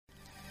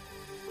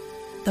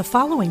The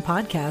following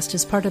podcast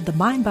is part of the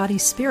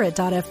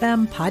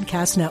MindBodySpirit.fm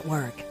podcast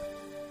network.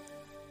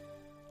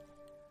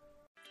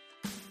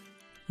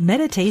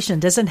 Meditation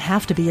doesn't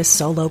have to be a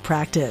solo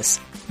practice.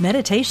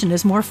 Meditation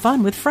is more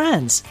fun with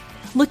friends.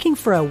 Looking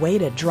for a way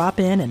to drop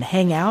in and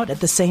hang out at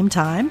the same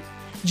time?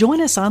 Join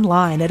us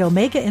online at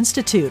Omega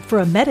Institute for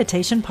a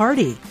meditation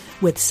party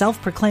with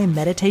self-proclaimed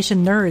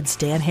meditation nerds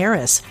Dan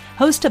Harris,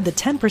 host of the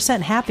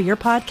 10% Happier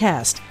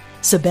podcast,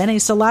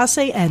 Sebene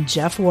Selassie, and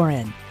Jeff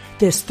Warren.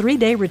 This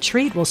 3-day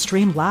retreat will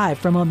stream live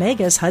from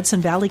Omega's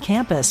Hudson Valley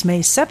campus May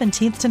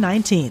 17th to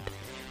 19th.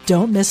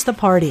 Don't miss the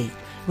party.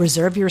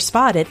 Reserve your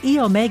spot at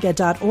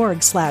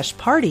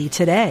eomega.org/party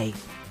today.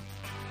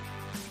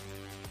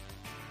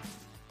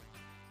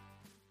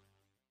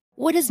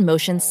 What does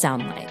motion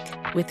sound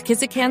like? With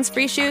Kizik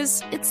hands-free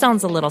shoes, it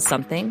sounds a little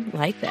something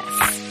like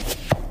this.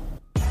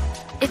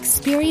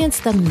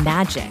 Experience the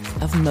magic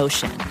of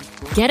motion.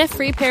 Get a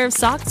free pair of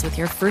socks with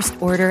your first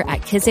order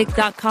at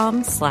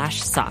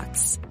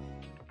kizik.com/socks.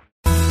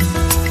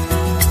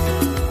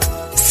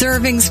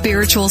 Serving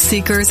spiritual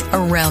seekers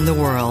around the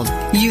world.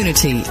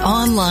 Unity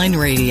Online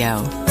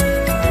Radio.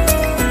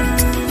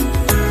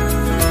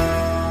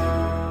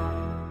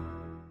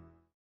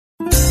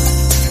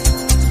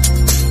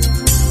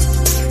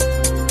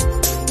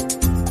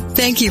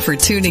 Thank you for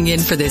tuning in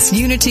for this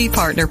Unity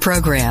Partner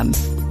Program.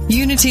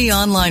 Unity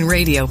Online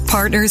Radio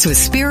partners with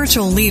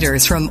spiritual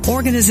leaders from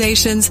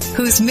organizations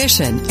whose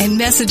mission and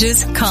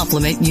messages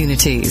complement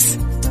Unity's.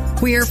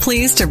 We are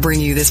pleased to bring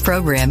you this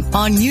program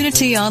on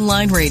Unity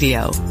Online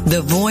Radio,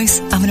 the voice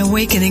of an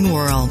awakening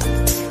world.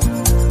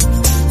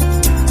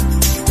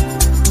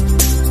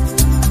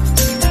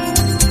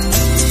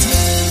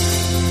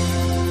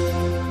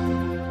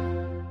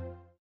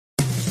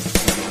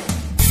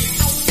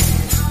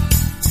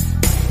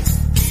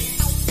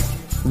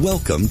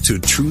 Welcome to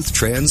Truth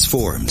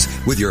Transforms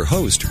with your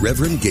host,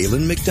 Reverend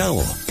Galen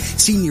McDowell,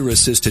 Senior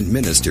Assistant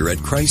Minister at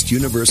Christ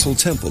Universal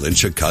Temple in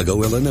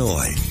Chicago,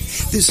 Illinois.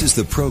 This is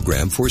the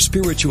program for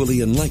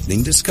spiritually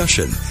enlightening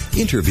discussion,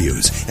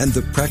 interviews, and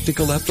the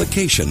practical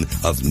application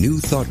of new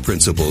thought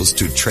principles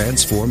to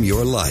transform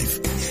your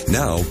life.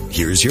 Now,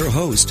 here's your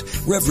host,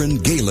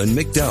 Reverend Galen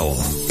McDowell.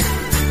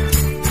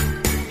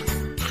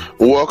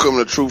 Welcome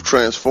to Truth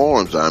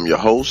Transforms. I'm your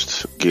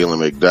host,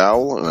 Galen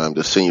McDowell, and I'm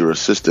the Senior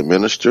Assistant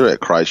Minister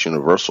at Christ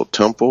Universal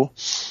Temple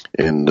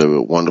in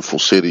the wonderful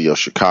city of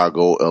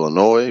Chicago,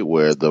 Illinois,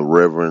 where the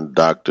Reverend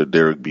Dr.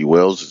 Derek B.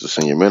 Wells is the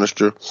Senior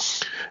Minister,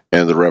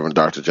 and the Reverend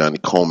Dr. Johnny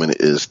Coleman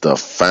is the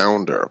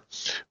founder.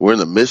 We're in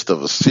the midst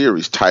of a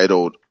series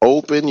titled,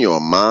 Open Your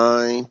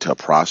Mind to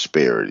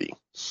Prosperity.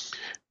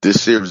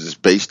 This series is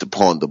based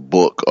upon the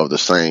book of the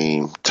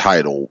same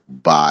title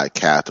by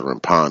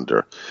Catherine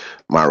Ponder.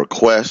 My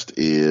request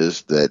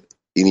is that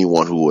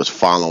anyone who is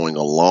following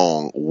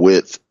along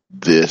with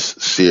this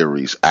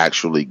series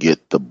actually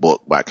get the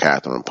book by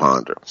Catherine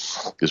Ponder.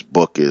 This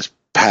book is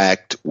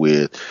packed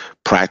with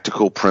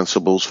practical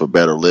principles for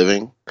better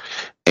living,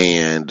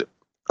 and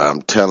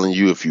I'm telling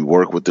you, if you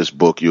work with this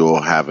book, you'll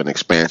have an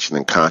expansion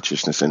in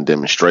consciousness and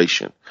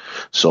demonstration.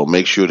 So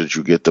make sure that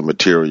you get the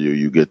material,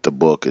 you get the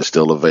book. It's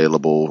still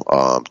available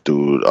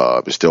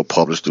it's still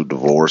published through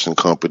Divorce and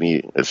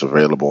Company. It's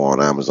available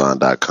on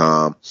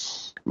Amazon.com.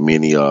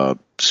 Many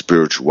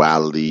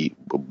spirituality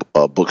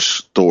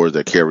bookstores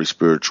that carry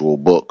spiritual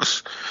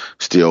books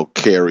still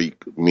carry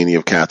many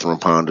of Catherine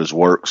Ponder's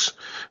works.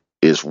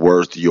 It's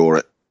worth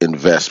your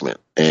investment.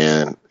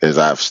 And as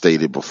I've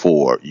stated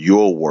before,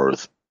 you're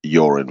worth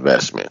your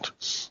investment.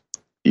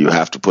 You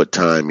have to put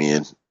time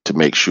in to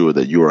make sure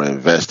that you are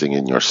investing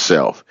in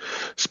yourself,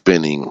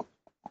 spending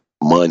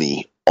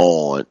money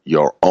on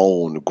your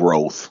own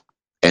growth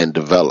and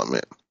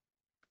development.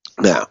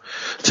 Now,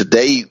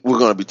 today we're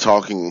going to be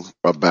talking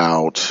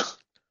about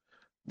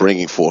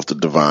bringing forth the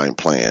divine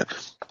plan.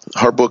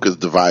 Her book is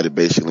divided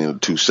basically into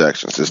two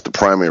sections. It's the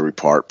primary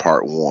part,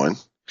 part one,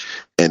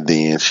 and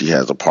then she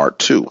has a part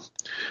two.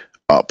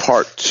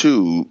 Part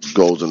two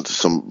goes into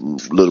some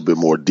little bit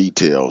more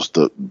details.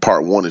 The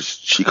part one is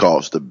she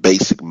calls the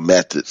basic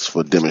methods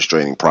for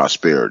demonstrating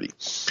prosperity.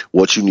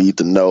 What you need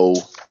to know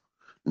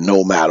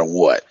no matter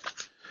what.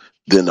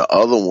 Then the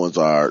other ones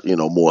are,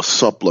 more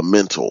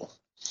supplemental.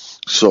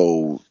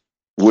 So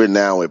we're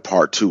now at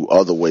part two,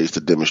 other ways to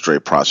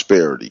demonstrate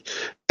prosperity.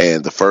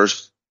 And the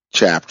first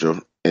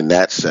chapter in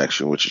that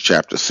section, which is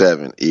chapter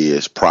 7,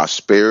 is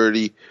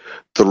prosperity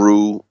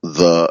through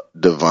the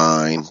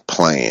divine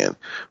plan.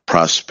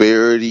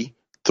 Prosperity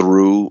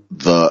through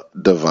the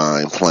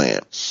divine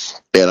plan.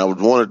 And I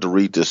wanted to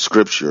read this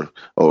scripture,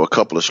 or a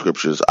couple of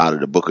scriptures out of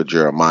the book of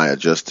Jeremiah,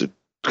 just to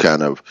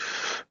kind of,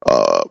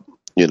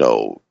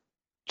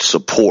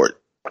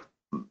 support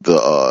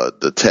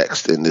the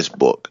text in this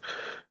book.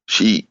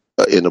 In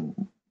the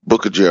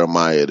book of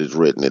Jeremiah, it is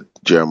written at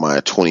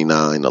Jeremiah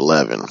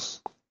 29:11.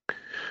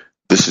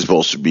 This is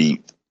supposed to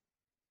be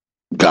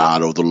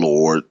God of the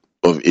Lord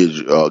of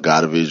Israel,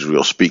 God of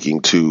Israel,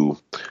 speaking to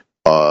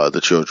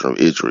the children of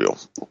Israel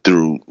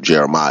through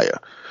Jeremiah.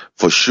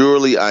 For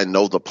surely I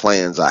know the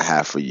plans I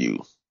have for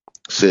you,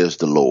 says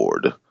the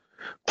Lord,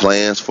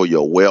 plans for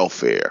your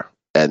welfare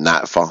and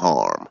not for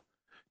harm,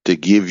 to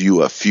give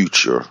you a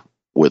future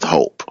with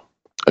hope.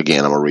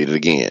 Again, I'm going to read it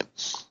again.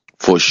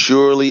 For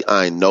surely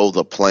I know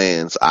the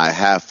plans I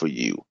have for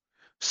you,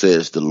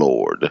 says the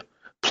Lord,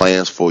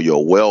 plans for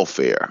your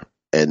welfare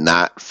and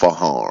not for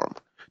harm,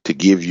 to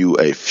give you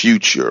a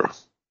future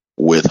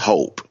with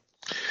hope.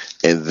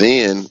 And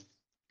then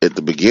at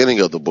the beginning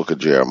of the book of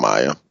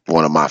Jeremiah,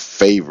 one of my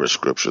favorite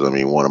scriptures,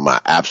 one of my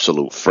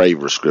absolute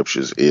favorite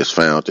scriptures is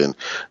found in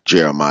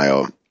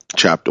Jeremiah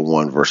chapter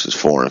 1, verses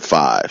 4 and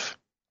 5.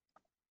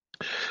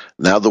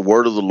 Now the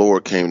word of the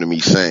Lord came to me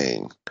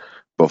saying,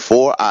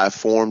 before I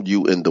formed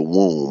you in the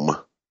womb,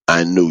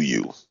 I knew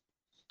you.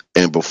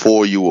 And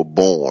before you were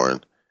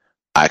born,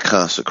 I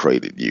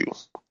consecrated you.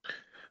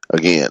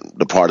 Again,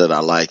 the part that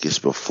I like is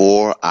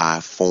before I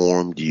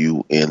formed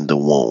you in the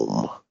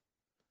womb,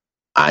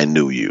 I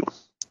knew you.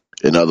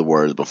 In other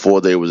words,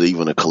 before there was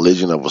even a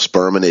collision of a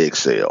sperm and egg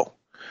cell,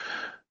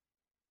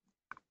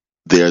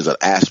 there's an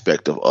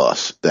aspect of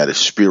us that is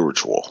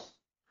spiritual,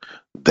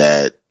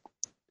 that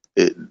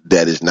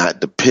is not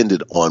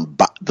dependent on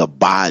the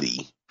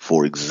body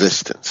for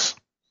existence.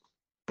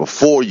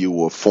 Before you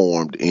were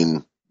formed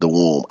in the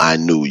womb, I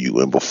knew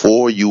you. And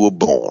before you were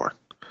born,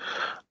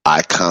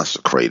 I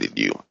consecrated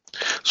you.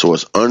 So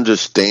it's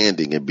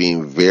understanding and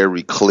being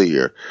very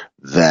clear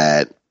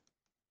that,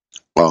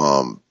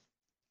 that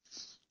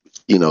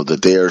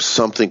there's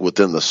something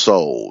within the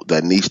soul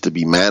that needs to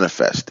be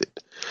manifested.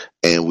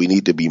 And we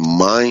need to be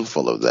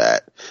mindful of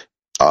that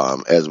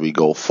as we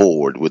go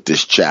forward with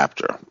this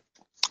chapter.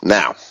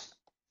 Now,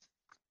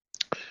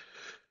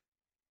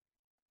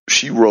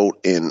 she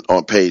wrote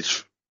on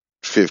page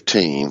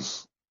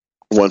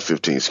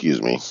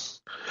 115,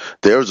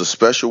 there's a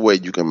special way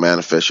you can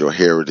manifest your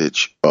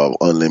heritage of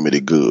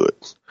unlimited good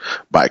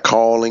by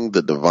calling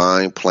the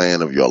divine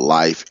plan of your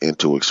life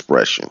into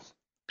expression.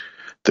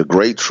 The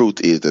great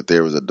truth is that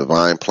there is a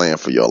divine plan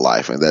for your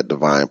life, and that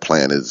divine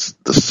plan is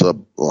the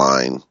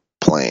sublime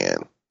plan.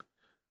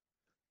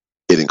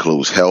 It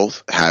includes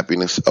health,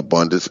 happiness,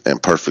 abundance,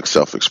 and perfect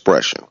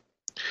self-expression.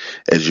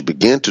 As you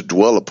begin to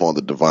dwell upon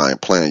the divine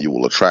plan, you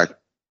will attract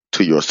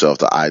to yourself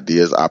the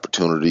ideas,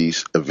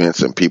 opportunities,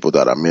 events, and people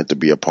that are meant to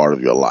be a part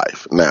of your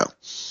life. Now,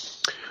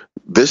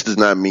 this does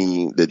not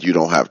mean that you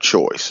don't have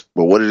choice,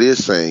 but what it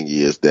is saying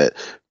is that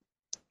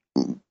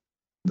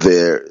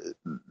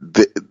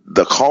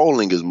the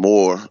calling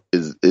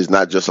is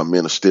not just a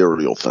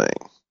ministerial thing.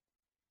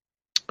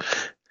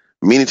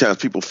 Many times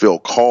people feel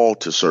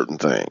called to certain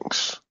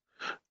things,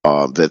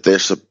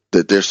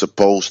 that they're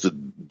supposed to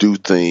do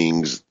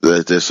things,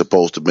 that they're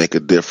supposed to make a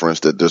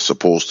difference, that they're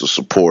supposed to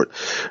support,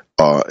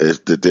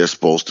 that they're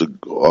supposed to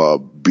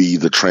be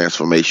the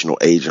transformational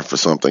agent for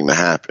something to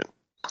happen.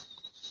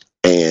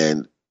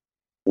 And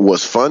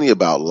what's funny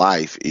about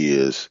life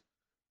is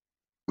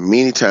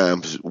many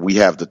times we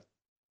have the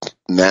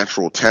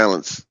natural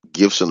talents,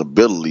 gifts, and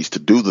abilities to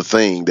do the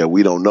thing that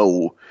we don't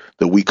know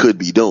that we could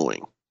be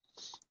doing.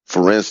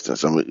 For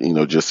instance,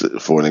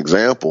 just for an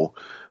example,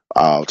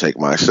 I'll take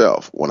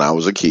myself. When I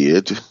was a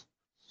kid,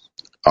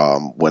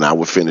 when I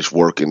would finish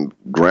work in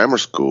grammar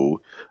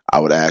school, I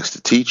would ask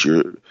the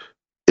teacher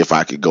if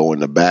I could go in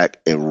the back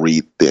and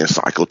read the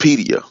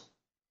encyclopedia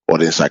or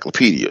the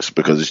encyclopedias,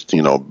 because,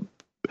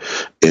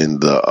 in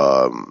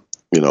the,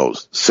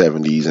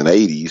 70s and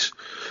 80s,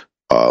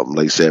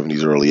 late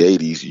 70s, early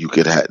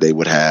 80s, they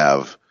would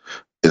have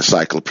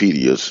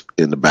encyclopedias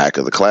in the back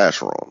of the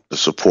classroom to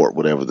support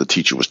whatever the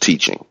teacher was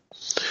teaching.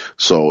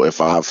 So if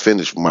I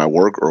finished my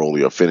work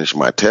early or finished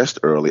my test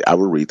early, I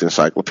would read the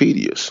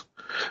encyclopedias.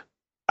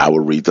 I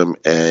would read them,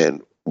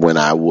 and when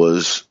I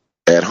was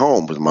at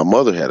home, because my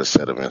mother had a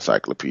set of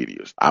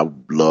encyclopedias, I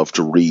loved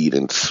to read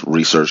and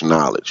research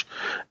knowledge.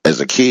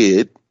 As a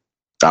kid,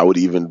 I would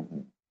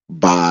even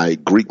I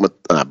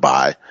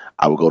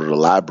would go to the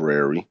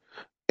library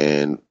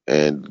and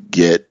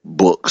get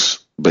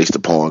books based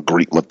upon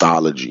Greek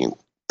mythology and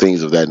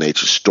things of that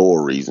nature,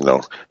 stories,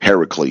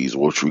 Heracles,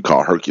 which we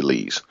call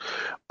Hercules,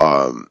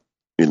 the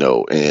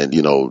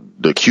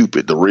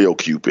Cupid, the real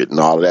Cupid, and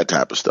all of that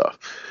type of stuff.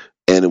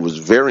 And it was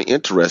very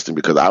interesting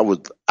because I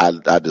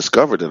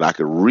discovered that I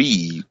could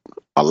read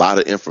a lot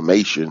of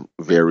information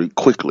very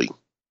quickly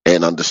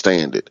and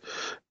understand it.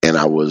 And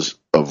I was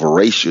a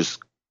voracious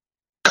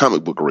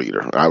comic book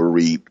reader. I would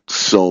read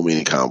so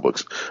many comic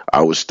books.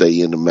 I would stay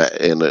in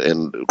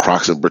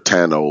Crocs and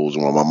Britannios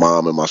when my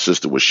mom and my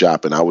sister were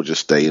shopping. I would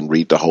just stay and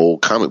read the whole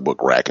comic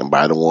book rack and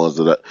buy the ones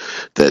that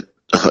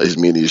as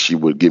many as she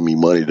would give me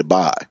money to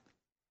buy.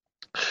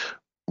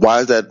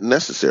 Why is that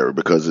necessary?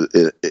 Because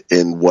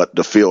in what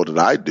the field that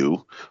I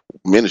do,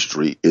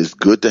 ministry, is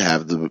good to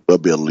have the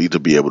ability to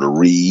be able to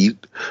read,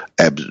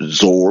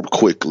 absorb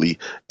quickly,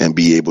 and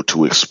be able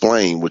to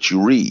explain what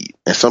you read,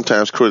 and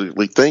sometimes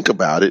critically think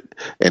about it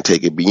and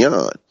take it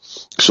beyond.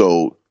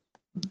 So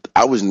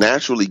I was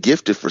naturally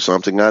gifted for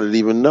something I didn't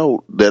even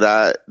know that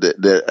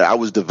I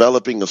was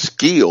developing a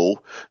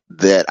skill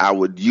that I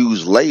would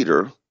use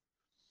later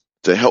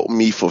to help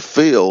me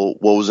fulfill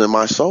what was in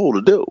my soul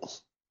to do.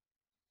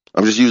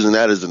 I'm just using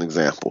that as an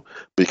example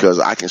because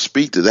I can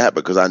speak to that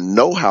because I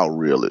know how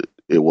real it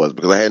was,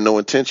 because I had no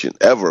intention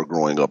ever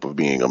growing up of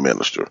being a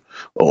minister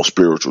or a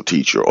spiritual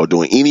teacher or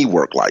doing any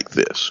work like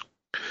this.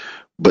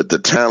 But the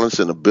talents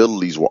and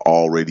abilities were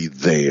already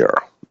there.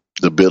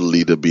 The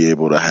ability to be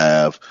able to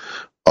have,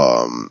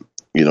 to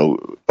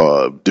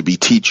be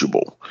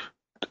teachable,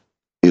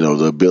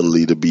 the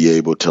ability to be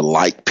able to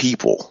like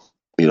people,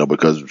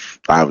 because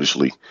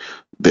obviously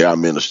there are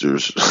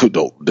ministers who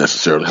don't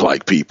necessarily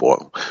like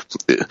people.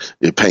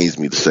 It pains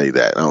me to say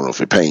that. I don't know if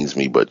it pains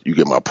me, but you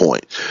get my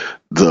point.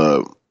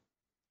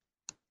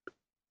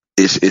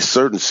 It's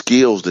certain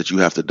skills that you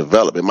have to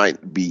develop.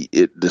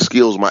 The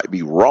skills might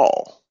be raw,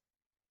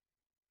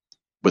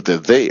 but they're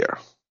there.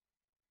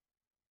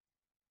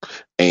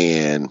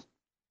 And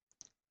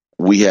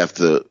we have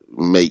to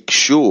make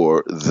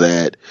sure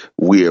that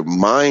we're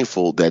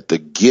mindful that the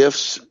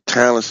gifts,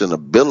 talents, and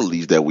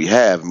abilities that we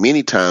have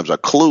many times are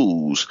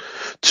clues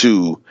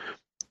to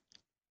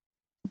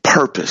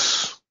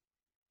purpose,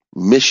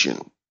 mission,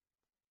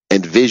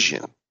 and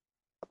vision.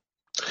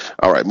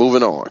 All right,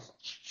 moving on.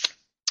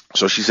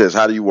 So she says,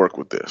 how do you work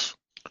with this?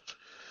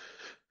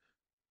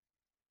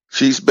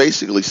 She's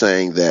basically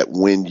saying that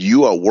when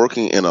you are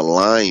working in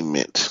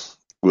alignment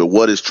with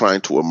what is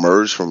trying to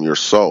emerge from your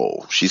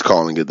soul, she's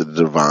calling it the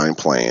divine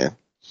plan.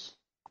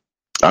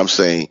 I'm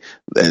saying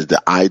as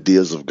the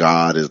ideas of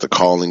God, as the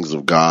callings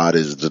of God,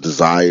 as the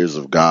desires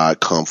of God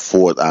come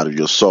forth out of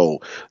your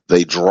soul,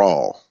 they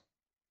draw.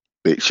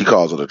 She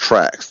calls it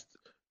attracts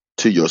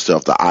to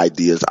yourself the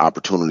ideas,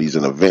 opportunities,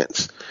 and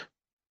events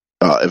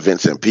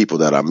and people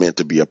that are meant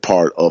to be a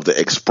part of the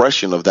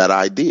expression of that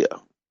idea.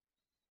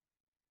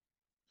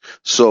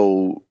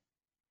 So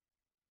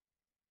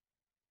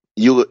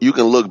you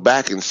can look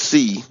back and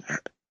see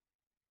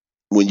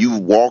when you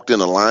walked in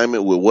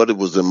alignment with what it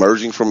was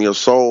emerging from your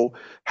soul,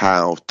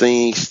 how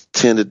things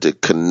tended to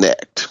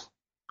connect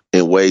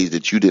in ways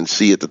that you didn't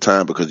see at the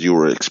time because you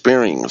were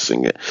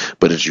experiencing it.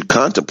 But as you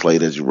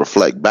contemplate, as you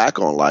reflect back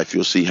on life,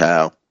 you'll see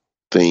how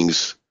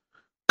things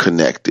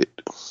connected.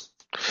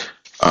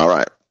 All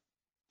right.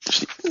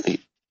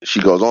 She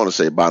goes on to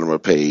say, bottom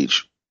of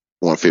page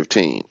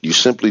 115, you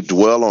simply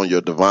dwell on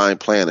your divine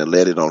plan and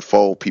let it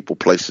unfold people,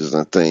 places,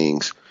 and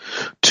things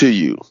to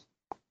you.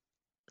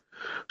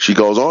 She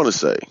goes on to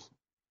say,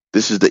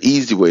 this is the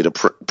easy way to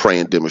pray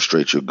and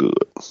demonstrate your good.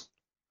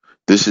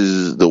 This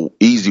is the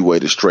easy way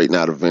to straighten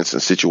out events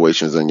and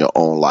situations in your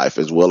own life,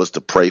 as well as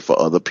to pray for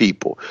other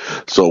people.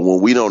 So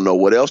when we don't know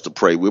what else to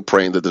pray, we're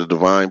praying that the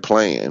divine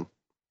plan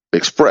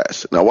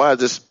express. Now, why is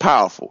this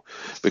powerful?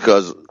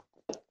 Because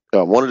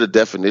one of the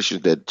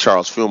definitions that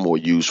Charles Fillmore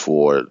used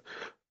for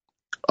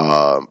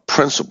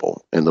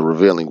principle in the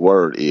Revealing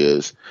Word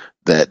is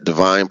that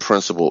divine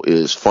principle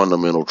is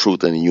fundamental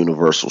truth in a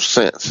universal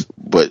sense.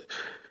 But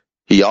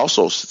he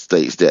also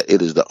states that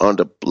it is the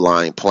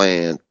underlying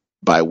plan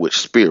by which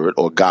spirit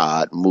or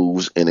God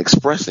moves in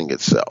expressing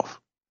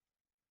itself.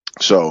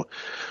 So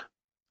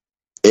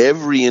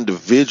every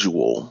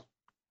individual,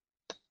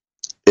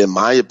 in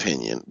my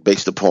opinion,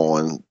 based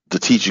upon the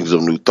teachings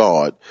of New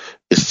Thought,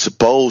 is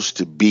supposed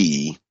to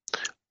be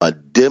a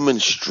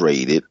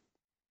demonstrated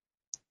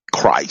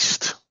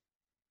Christ.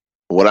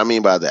 What I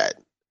mean by that?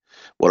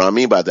 What I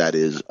mean by that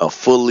is a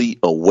fully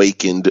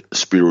awakened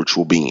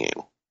spiritual being.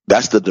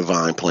 That's the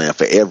divine plan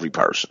for every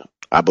person.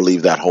 I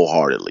believe that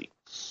wholeheartedly.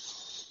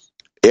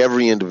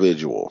 Every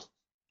individual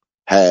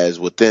has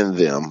within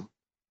them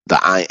the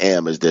I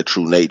am as their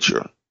true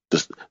nature.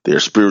 They're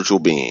spiritual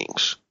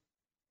beings.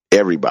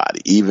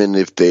 Everybody, even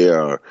if they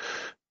are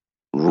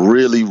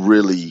really,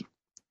 really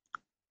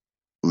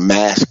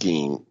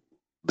masking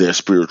their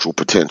spiritual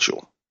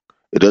potential,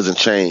 it doesn't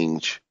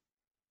change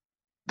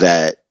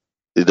that.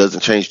 It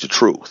doesn't change the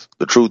truth.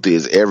 The truth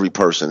is every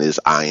person is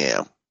I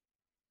am,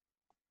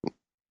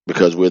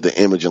 because we're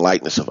the image and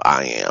likeness of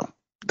I am,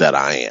 that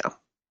I am.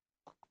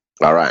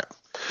 All right.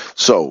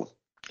 So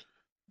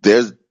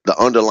there's the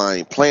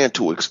underlying plan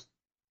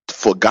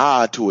for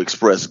God to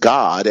express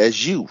God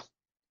as you.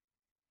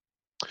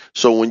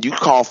 So when you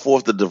call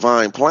forth the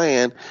divine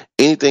plan,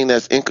 anything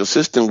that's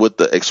inconsistent with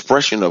the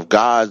expression of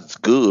God's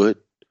good,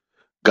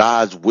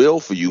 God's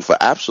will for you for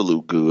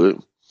absolute good,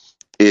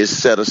 is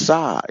set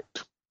aside.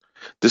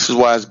 This is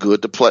why it's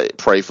good to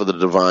pray for the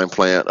divine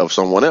plan of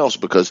someone else,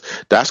 because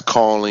that's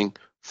calling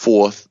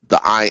forth the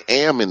I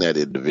am in that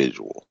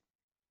individual.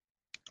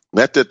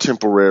 Not their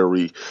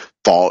temporary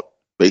thought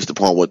based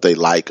upon what they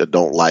like or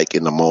don't like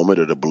in the moment,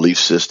 or the belief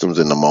systems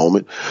in the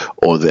moment,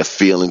 or their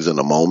feelings in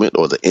the moment,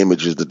 or the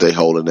images that they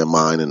hold in their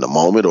mind in the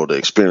moment, or the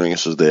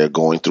experiences they're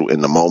going through in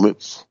the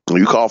moment.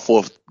 When you call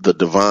forth the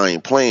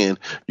divine plan,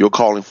 you're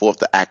calling forth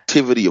the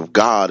activity of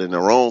God in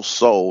their own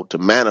soul to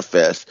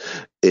manifest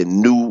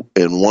in new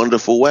and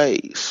wonderful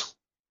ways.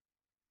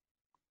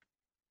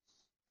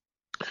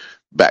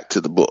 Back to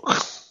the book.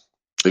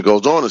 It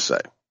goes on to say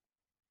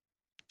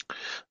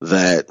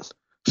that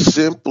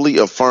simply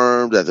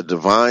affirm that the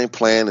divine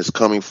plan is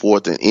coming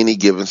forth in any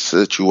given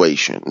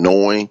situation,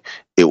 knowing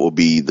it will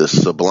be the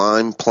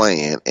sublime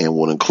plan and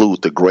will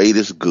include the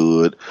greatest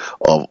good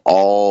of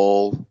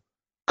all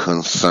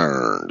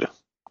concerned.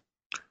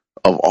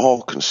 Of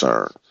all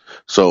concern.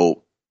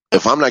 So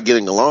if I'm not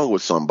getting along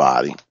with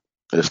somebody,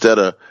 instead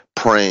of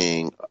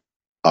praying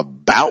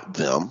about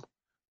them,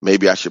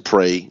 maybe I should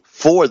pray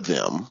for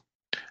them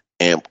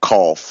and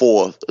call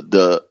forth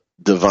the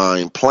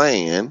divine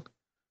plan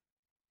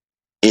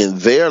in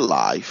their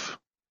life.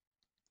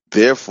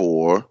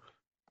 Therefore,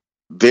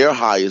 their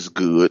highest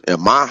good and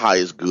my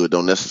highest good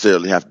don't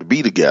necessarily have to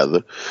be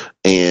together.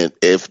 And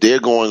if they're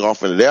going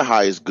off into their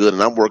highest good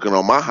and I'm working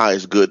on my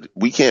highest good,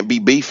 we can't be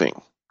beefing.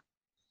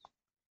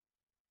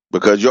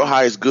 Because your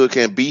highest good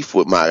can't beef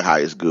with my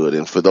highest good.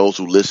 And for those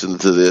who listen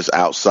to this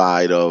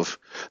outside of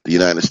the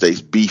United States,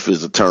 beef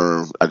is a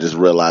term I just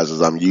realized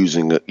as I'm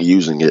using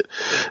it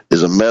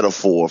is a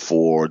metaphor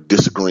for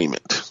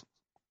disagreement,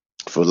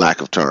 for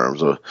lack of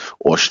terms,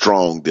 or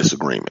strong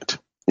disagreement.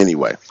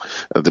 Anyway,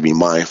 I have to be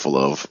mindful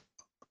of,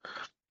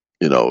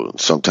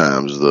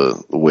 sometimes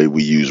the way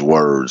we use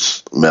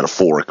words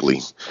metaphorically.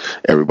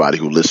 Everybody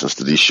who listens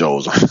to these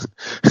shows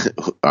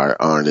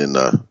aren't in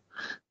the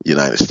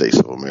United States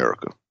of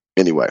America.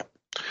 Anyway,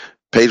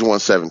 page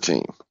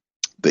 117,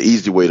 the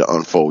easy way to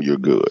unfold your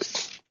good.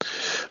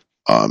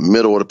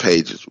 Middle of the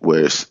page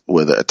where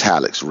the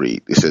italics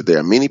read. It says, there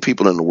are many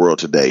people in the world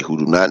today who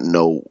do not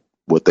know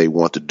what they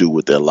want to do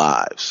with their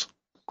lives.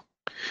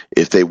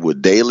 If they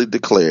would daily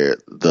declare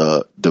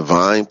the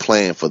divine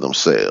plan for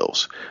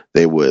themselves,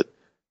 they would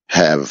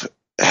not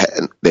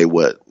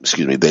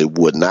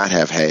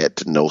have had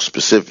to know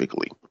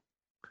specifically.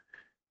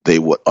 They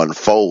would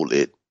unfold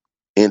it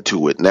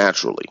into it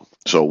naturally.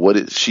 So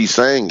what she's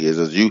saying is,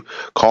 as you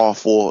call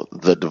for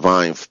the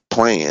divine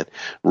plan,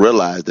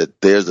 realize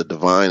that there's a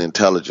divine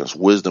intelligence,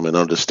 wisdom, and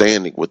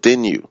understanding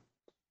within you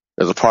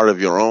as a part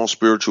of your own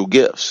spiritual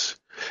gifts.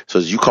 So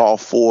as you call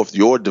forth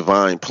your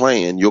divine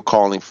plan, you're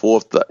calling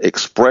forth the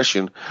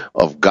expression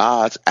of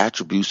God's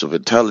attributes of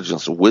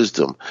intelligence,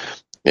 wisdom,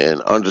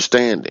 and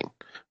understanding.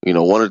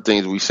 One of the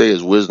things we say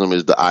is wisdom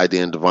is the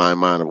idea and divine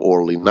mind of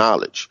orderly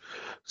knowledge,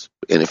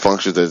 and it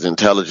functions as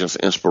intelligence,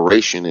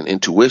 inspiration, and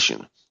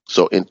intuition.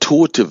 So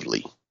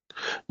intuitively,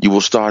 you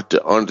will start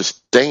to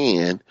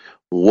understand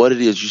what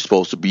it is you're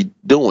supposed to be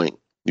doing.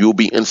 You will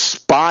be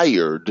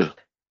inspired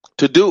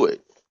to do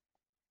it.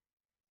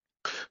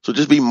 So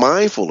just be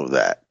mindful of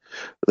that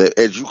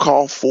as you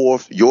call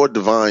forth your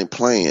divine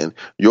plan,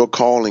 you're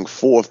calling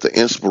forth the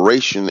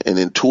inspiration and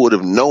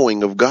intuitive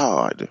knowing of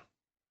God.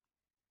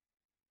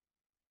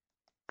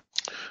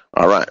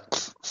 All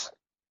right.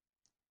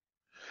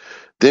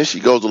 Then she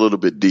goes a little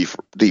bit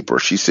deeper.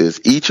 She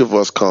says, each of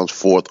us comes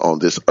forth on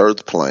this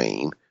earth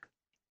plane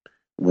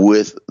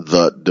with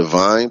the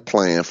divine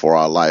plan for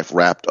our life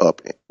wrapped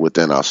up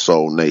within our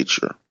soul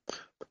nature.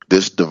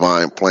 This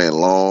divine plan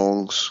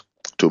longs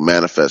to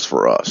manifest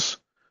for us.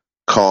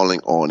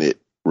 Calling on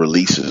it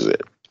releases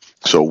it.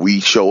 So we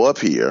show up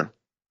here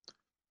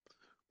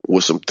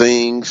with some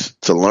things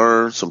to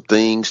learn, some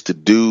things to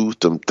do,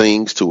 some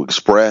things to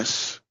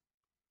express.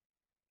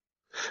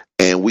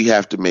 And we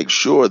have to make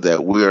sure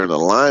that we're in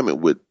alignment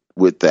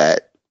with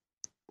that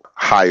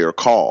higher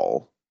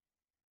call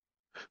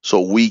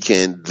so we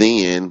can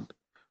then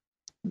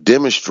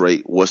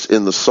demonstrate what's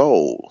in the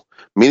soul.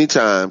 Many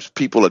times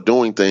people are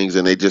doing things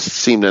and they just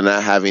seem to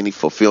not have any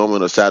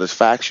fulfillment or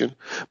satisfaction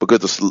because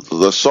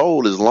the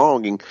soul is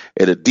longing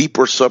at a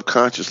deeper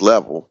subconscious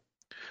level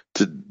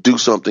to do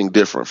something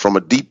different, from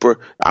a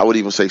deeper, I would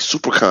even say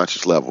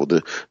superconscious level,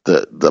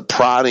 the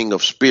prodding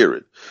of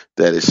spirit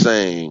that is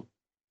saying,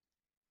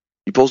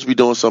 you're supposed to be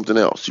doing something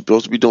else. You're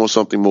supposed to be doing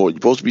something more. You're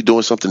supposed to be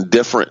doing something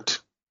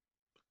different.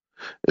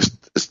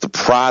 It's the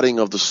prodding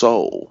of the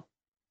soul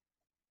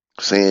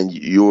saying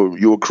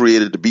you're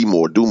created to be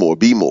more, do more,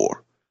 be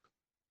more.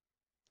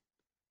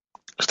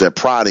 It's that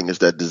prodding, it's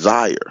that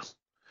desire.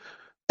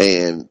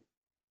 And,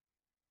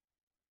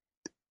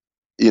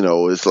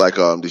 it's like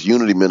this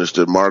unity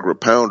minister,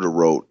 Margaret Pounder,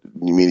 wrote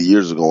many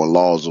years ago in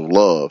Laws of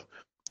Love,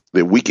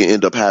 that we can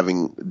end up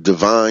having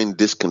divine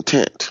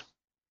discontent.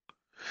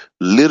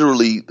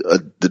 Literally,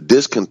 the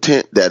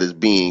discontent that is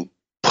being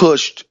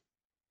pushed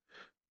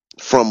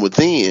from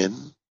within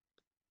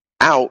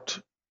out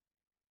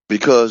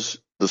because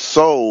the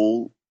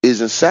soul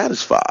isn't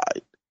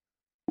satisfied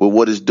with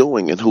what it's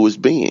doing and who it's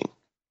being.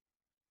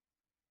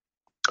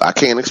 I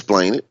can't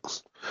explain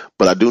it,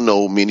 but I do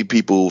know many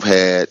people who've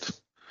had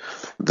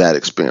that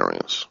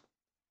experience.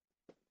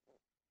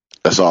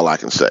 That's all I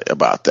can say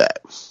about that.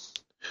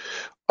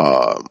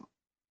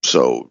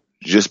 So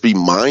just be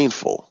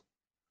mindful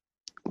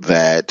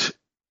that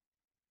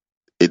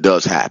it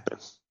does happen.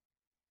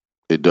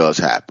 It does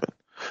happen.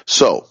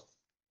 So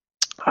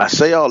I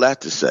say all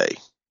that to say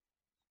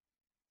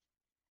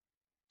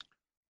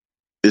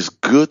it's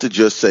good to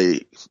just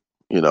say,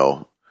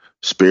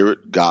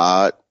 Spirit,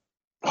 God,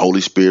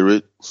 Holy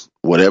Spirit,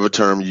 whatever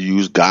term you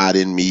use, God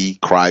in me,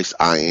 Christ,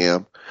 I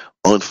am,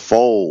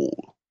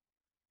 unfold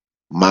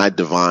my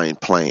divine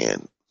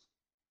plan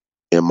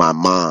in my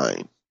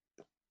mind,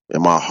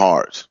 in my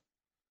heart,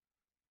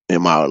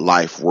 in my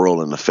life,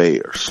 world, and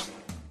affairs.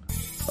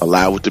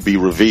 Allow it to be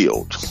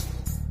revealed.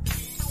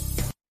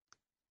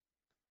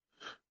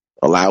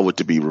 Allow it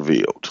to be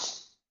revealed.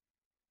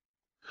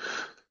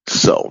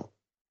 So,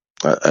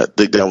 I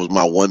think that was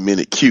my 1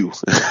 minute cue.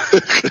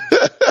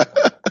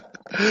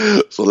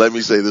 So let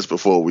me say this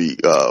before we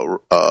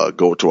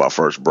go to our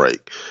first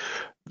break,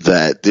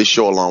 that this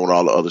show, along with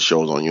all the other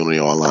shows on Unity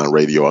Online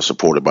Radio, are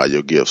supported by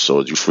your gifts.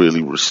 So as you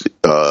freely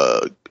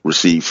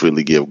receive,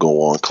 freely give,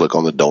 go on, click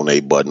on the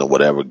donate button or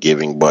whatever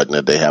giving button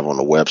that they have on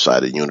the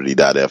website at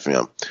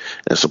unity.fm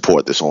and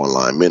support this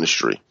online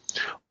ministry.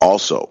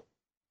 Also,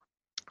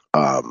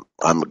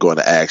 I'm going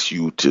to ask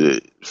you to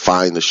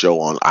find the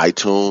show on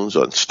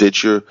iTunes, on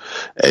Stitcher,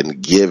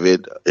 and give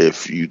it,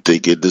 if you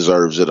think it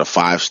deserves it, a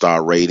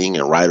 5-star rating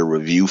and write a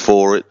review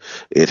for it.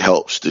 It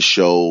helps the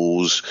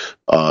shows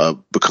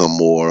become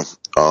more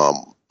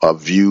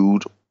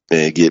viewed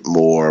and get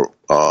more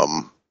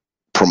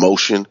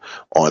promotion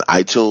on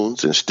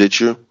iTunes and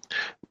Stitcher.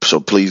 So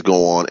please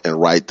go on and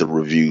write the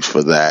reviews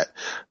for that.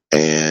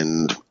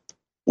 And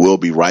we'll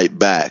be right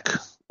back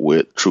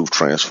with Truth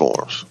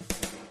Transforms.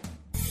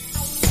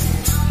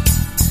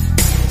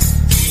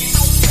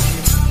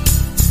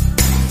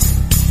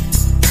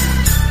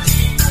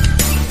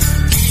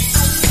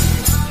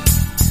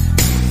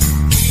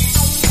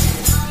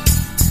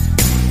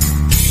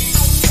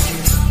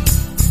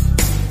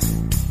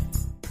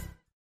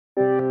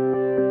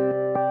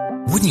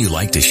 Wouldn't you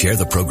like to share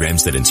the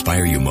programs that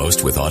inspire you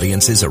most with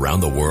audiences around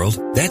the world?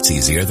 That's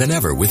easier than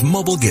ever with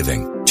mobile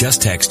giving.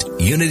 Just text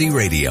Unity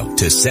Radio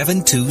to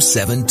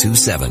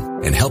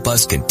 72727 and help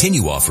us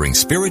continue offering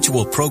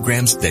spiritual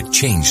programs that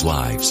change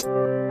lives.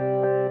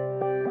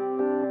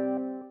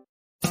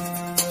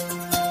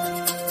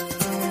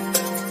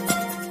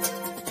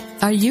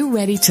 Are you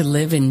ready to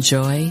live in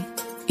joy?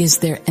 Is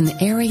there an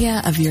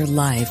area of your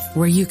life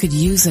where you could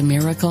use a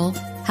miracle?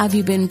 Have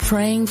you been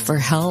praying for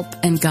help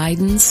and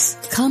guidance?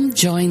 Come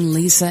join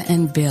Lisa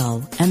and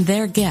Bill and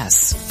their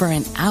guests for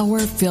an hour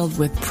filled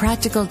with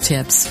practical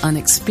tips on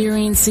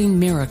experiencing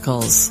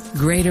miracles,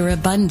 greater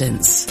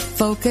abundance,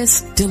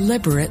 focused,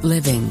 deliberate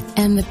living,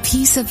 and the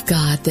peace of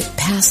God that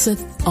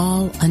passeth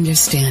all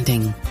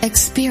understanding.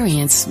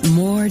 Experience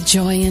more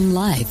joy in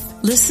life.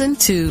 Listen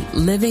to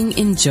Living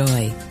in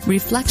Joy,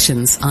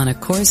 Reflections on A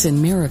Course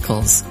in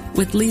Miracles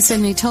with Lisa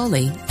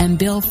Natoli and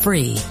Bill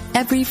Free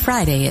every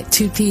Friday at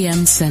 2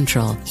 p.m.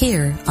 Central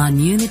here on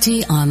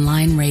Unity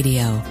Online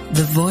Radio,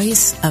 the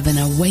voice of an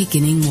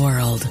awakening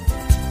world.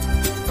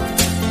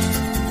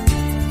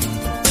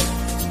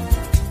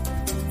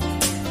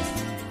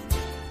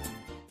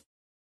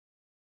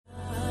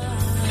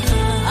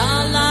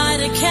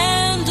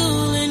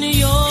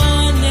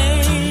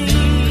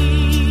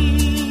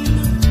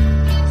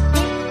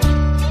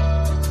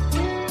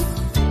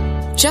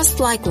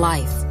 Just like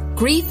life,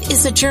 grief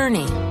is a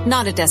journey,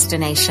 not a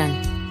destination.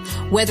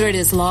 Whether it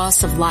is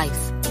loss of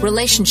life,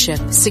 relationship,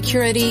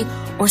 security,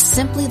 or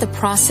simply the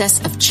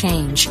process of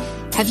change,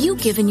 have you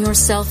given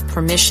yourself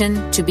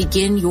permission to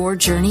begin your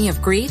journey of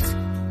grief?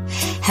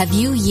 Have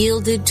you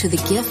yielded to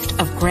the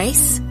gift of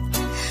grace?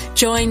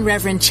 Join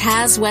Reverend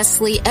Chaz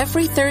Wesley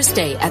every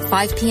Thursday at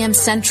 5 p.m.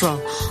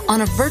 Central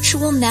on a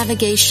virtual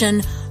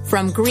navigation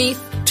from grief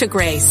to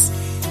grace,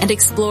 and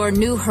explore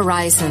new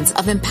horizons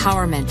of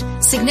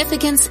empowerment,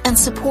 significance, and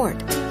support.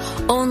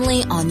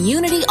 Only on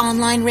Unity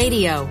Online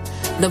Radio,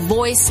 the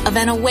voice of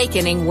an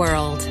awakening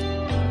world.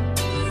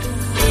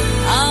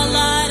 I'll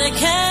light a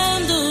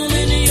candle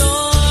in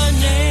your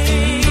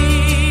name.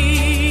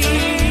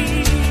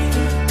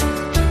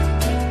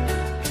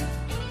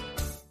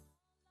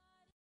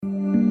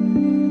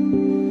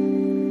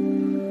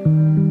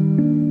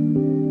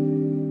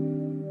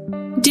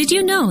 Did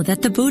you know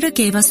that the Buddha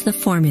gave us the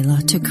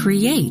formula to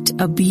create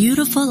a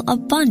beautiful,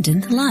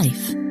 abundant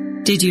life?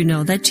 Did you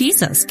know that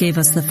Jesus gave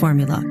us the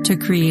formula to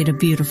create a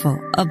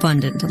beautiful,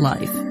 abundant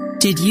life?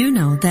 Did you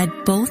know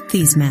that both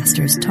these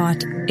masters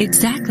taught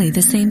exactly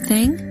the same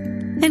thing?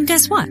 And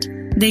guess what?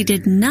 They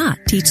did not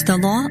teach the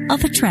law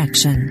of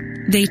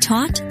attraction. They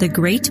taught the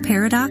great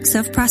paradox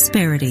of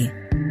prosperity.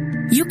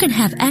 You can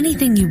have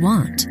anything you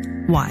want.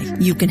 Why,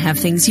 you can have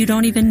things you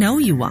don't even know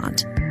you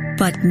want,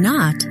 but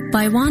not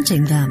by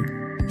wanting them.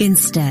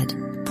 Instead,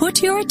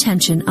 put your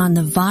attention on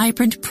the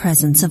vibrant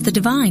presence of the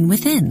divine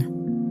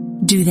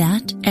within. Do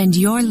that, and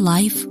your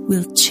life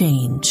will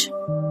change.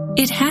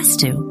 It has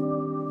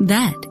to.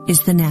 That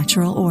is the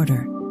natural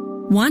order.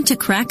 Want to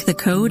crack the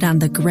code on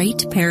the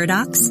great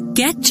paradox?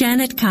 Get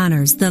Janet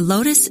Connor's The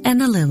Lotus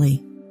and the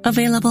Lily.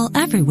 Available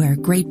everywhere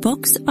great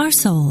books are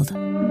sold.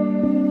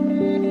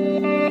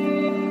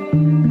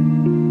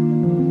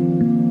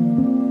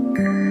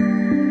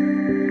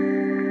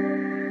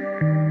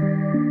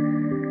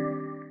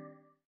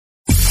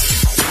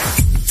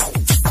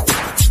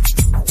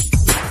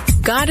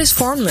 God is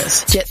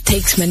formless, yet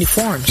takes many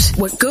forms.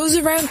 What goes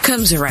around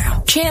comes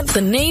around. Chant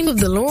the name of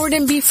the Lord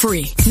and be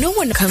free. No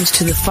one comes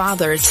to the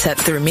Father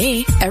except through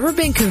me. Ever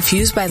been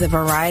confused by the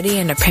variety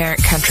and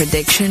apparent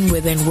contradiction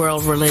within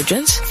world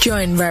religions?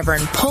 Join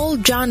Reverend Paul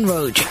John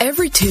Roach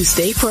every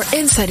Tuesday for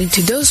insight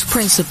into those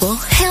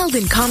principles held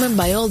in common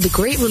by all the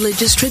great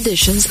religious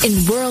traditions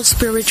in world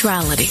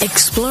spirituality,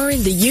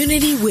 exploring the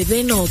unity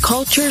within all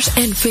cultures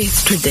and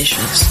faith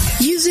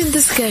traditions. Using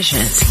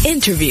discussions,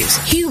 interviews,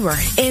 humor,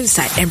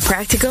 insight, and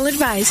practical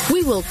advice,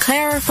 we will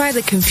clarify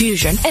the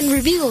confusion and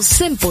reveal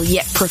simple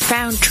yet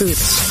profound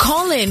truths.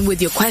 Call in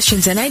with your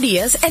questions and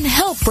ideas and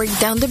help break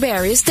down the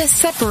barriers that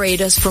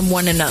separate us from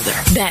one another.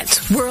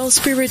 That's World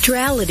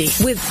Spirituality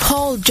with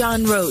Paul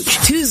John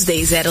Roach,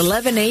 Tuesdays at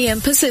 11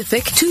 a.m.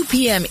 Pacific, 2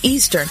 p.m.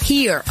 Eastern,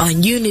 here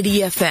on Unity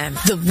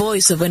FM, the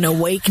voice of an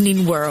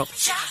awakening world.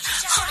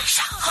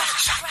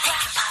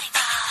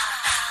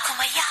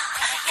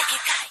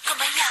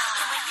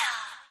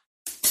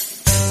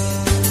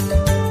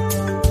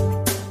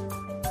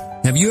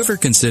 Have you ever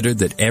considered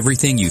that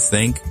everything you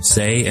think,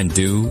 say, and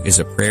do is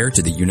a prayer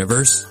to the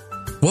universe?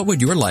 What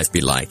would your life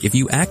be like if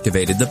you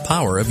activated the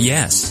power of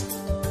yes?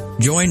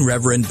 Join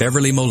Reverend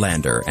Beverly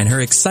Molander and her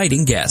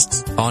exciting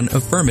guests on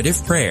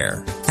Affirmative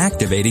Prayer,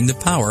 Activating the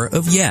Power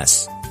of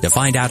Yes, to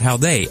find out how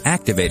they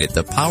activated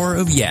the power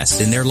of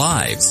yes in their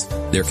lives,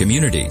 their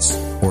communities,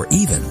 or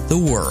even the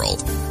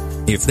world.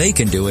 If they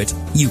can do it,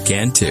 you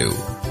can too.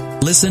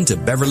 Listen to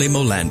Beverly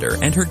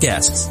Molander and her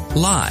guests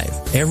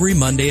live every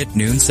Monday at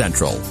noon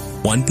Central,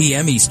 1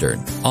 p.m. Eastern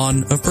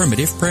on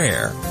Affirmative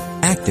Prayer,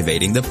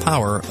 Activating the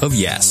Power of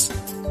Yes.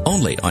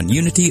 Only on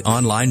Unity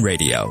Online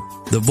Radio,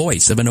 the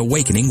voice of an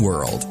awakening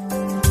world.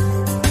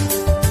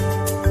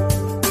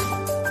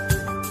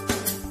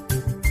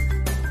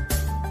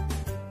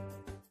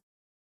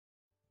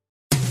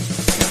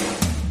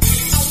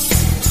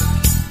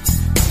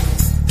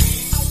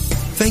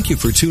 Thank you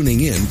for tuning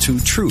in to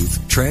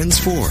Truth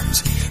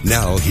Transforms.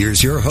 Now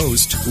here's your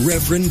host,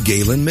 Reverend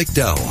Galen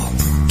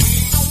McDowell.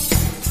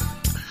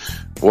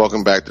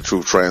 Welcome back to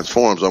Truth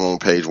Transforms. I'm on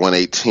page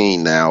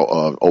 118 now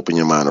of Open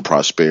Your Mind to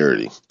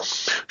Prosperity.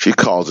 She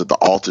calls it the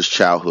author's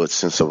childhood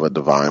sense of a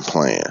divine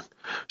plan.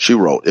 She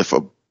wrote, if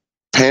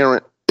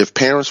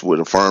parents would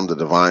affirm the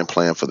divine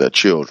plan for their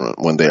children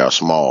when they are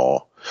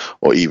small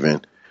or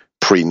even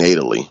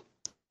prenatally,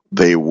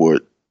 there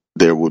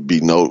would be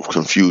no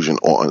confusion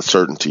or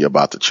uncertainty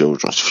about the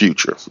children's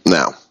future.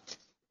 Now,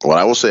 what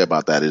I will say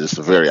about that is it's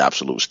a very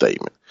absolute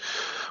statement.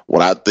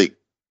 What I think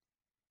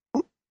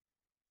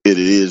it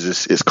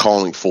is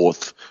calling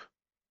forth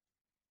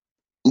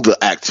the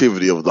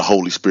activity of the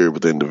Holy Spirit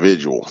with the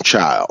individual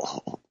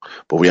child.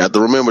 But we have to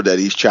remember that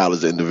each child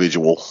is an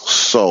individual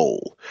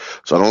soul.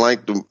 So I don't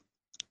like the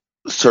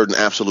certain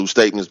absolute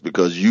statements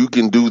because you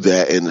can do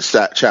that and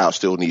the child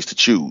still needs to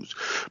choose.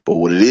 But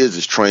what it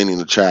is training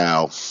the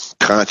child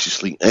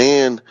consciously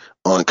and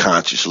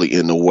unconsciously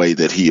in the way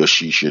that he or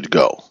she should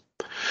go.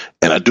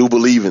 And I do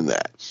believe in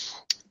that.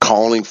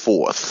 Calling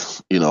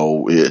forth,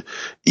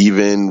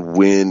 even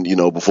when,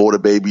 before the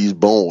baby's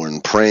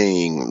born,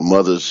 praying,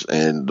 mothers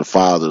and the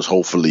fathers,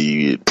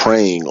 hopefully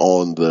praying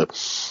on the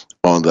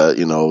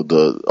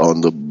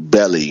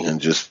belly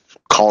and just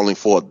calling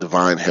forth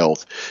divine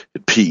health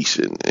and peace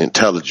and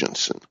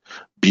intelligence and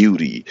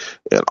beauty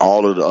and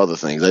all of the other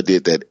things. I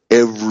did that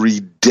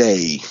every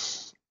day,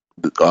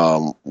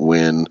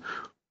 when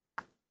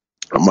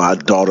my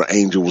daughter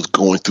Angel was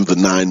going through the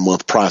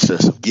 9-month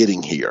process of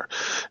getting here.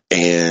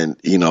 And,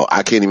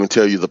 I can't even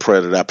tell you the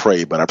prayer that I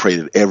prayed, but I prayed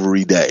it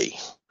every day,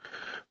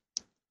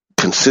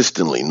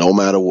 consistently, no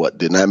matter what.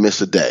 Did not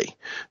miss a day,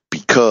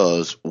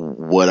 because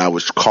what I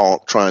was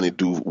trying to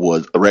do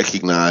was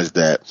recognize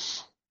that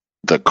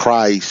the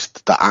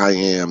Christ, the I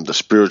am, the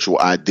spiritual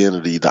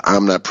identity, the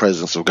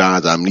omnipresence of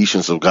God, the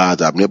omniscience of God,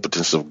 the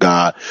omnipotence of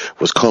God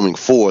was coming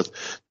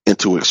forth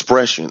into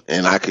expression.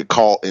 And I could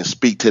call and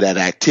speak to that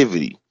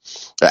activity.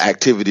 The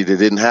activity that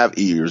didn't have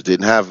ears,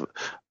 didn't have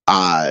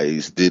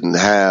eyes, didn't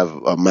have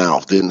a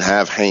mouth, didn't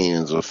have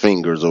hands or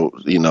fingers or,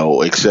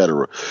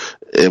 etc.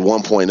 At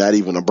one point, not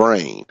even a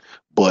brain,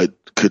 but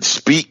could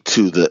speak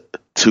to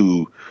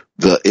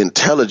the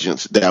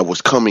intelligence that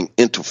was coming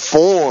into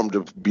form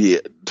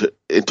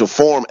into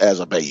form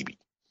as a baby.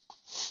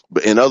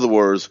 But in other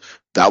words,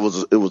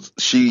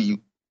 she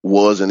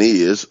was and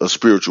is a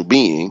spiritual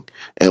being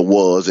and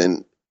was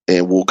and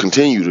will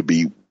continue to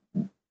be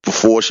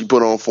before she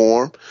put on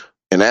form.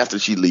 And after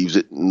she leaves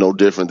it, no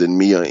different than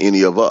me or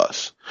any of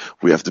us.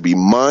 We have to be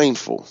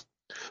mindful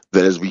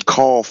that as we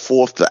call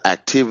forth the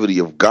activity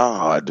of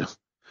God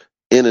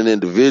in an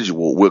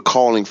individual, we're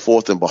calling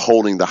forth and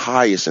beholding the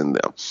highest in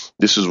them.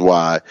 This is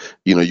why,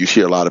 you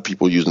hear a lot of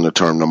people using the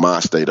term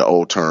namaste. The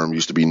old term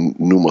used to be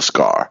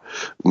namaskar,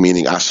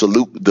 meaning I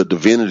salute the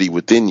divinity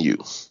within you.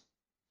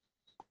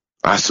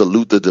 I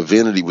salute the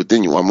divinity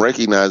within you. I'm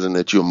recognizing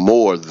that you're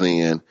more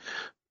than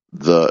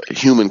the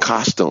human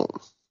costume.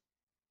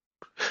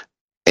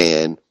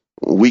 And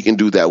we can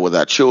do that with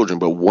our children.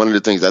 But one of the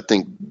things I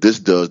think this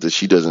does that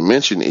she doesn't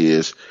mention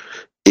is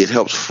it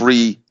helps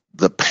free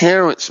the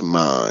parent's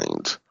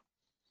mind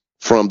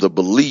from the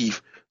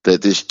belief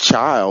that this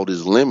child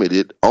is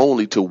limited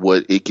only to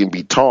what it can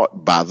be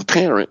taught by the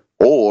parent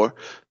or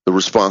the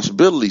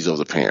responsibilities of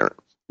the parent.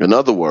 In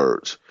other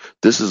words,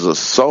 this is a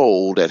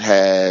soul that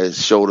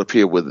has showed up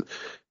here with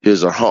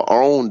his or her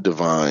own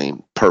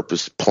divine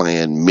purpose,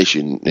 plan,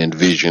 mission, and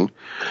vision.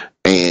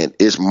 And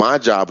it's my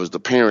job as the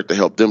parent to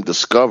help them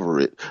discover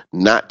it,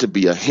 not to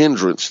be a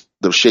hindrance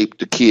to shape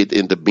the kid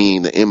into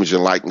being the image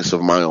and likeness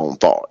of my own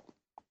thought.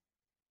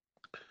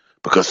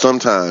 Because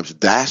sometimes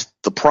that's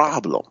the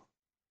problem.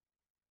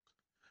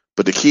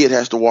 But the kid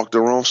has to walk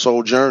their own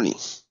soul journey.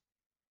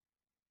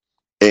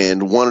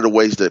 And one of the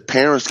ways that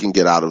parents can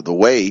get out of the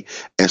way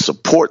and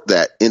support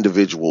that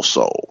individual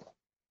soul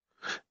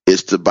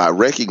is by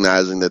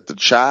recognizing that the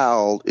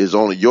child is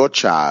only your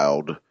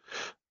child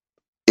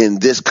in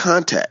this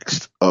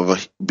context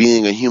of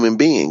being a human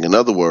being. In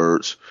other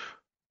words,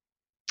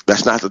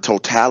 that's not the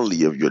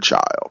totality of your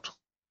child.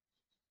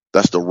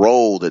 That's the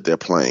role that they're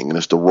playing, and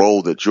it's the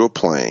role that you're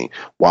playing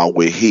while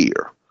we're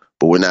here.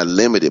 But we're not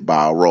limited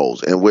by our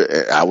roles. And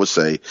I would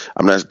say,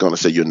 I'm not going to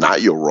say you're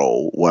not your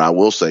role. What I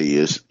will say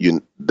is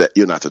that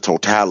you're not the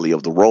totality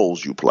of the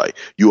roles you play.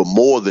 You are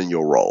more than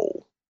your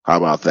role. How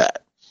about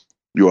that?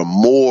 You are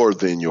more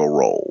than your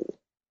role.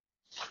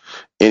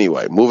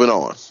 Anyway, moving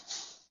on.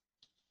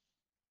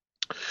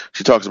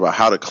 She talks about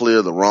how to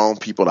clear the wrong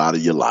people out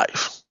of your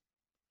life.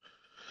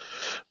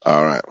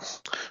 All right.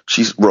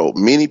 She wrote,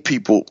 many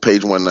people,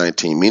 page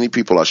 119, many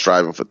people are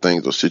striving for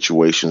things or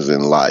situations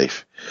in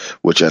life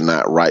which are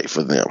not right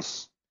for them.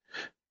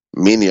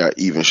 Many are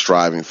even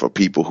striving for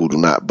people who do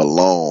not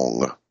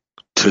belong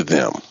to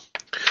them.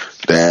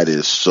 That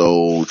is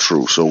so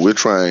true. So we're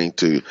trying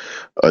to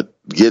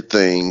get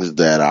things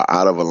that are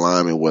out of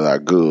alignment with our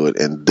good,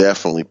 and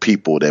definitely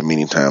people that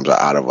many times are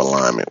out of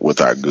alignment with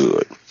our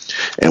good.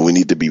 And we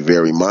need to be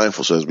very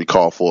mindful. So as we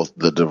call forth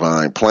the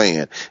divine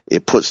plan,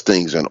 it puts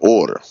things in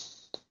order.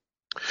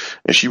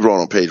 And she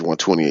wrote on page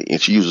 128,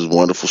 and she uses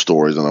wonderful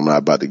stories that I'm not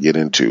about to get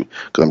into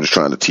because I'm just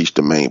trying to teach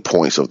the main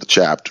points of the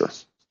chapter.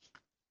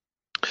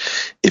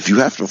 If you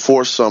have to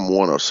force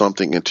someone or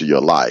something into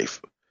your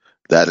life,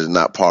 that is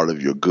not part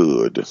of your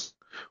good.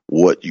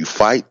 What you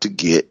fight to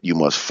get, you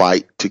must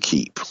fight to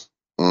keep.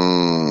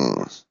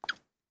 I'm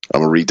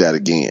going to read that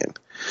again.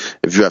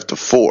 If you have to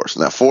force,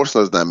 now force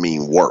does not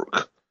mean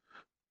work.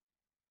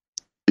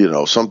 You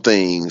know, some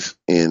things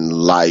in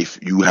life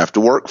you have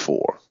to work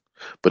for.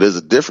 But there's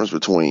a difference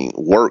between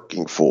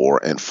working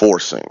for and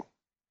forcing.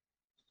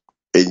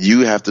 And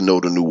you have to know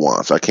the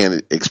nuance. I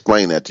can't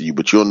explain that to you,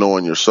 but you'll know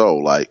in your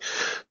soul, like,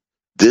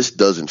 this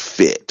doesn't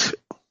fit.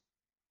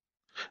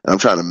 And I'm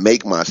trying to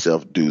make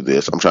myself do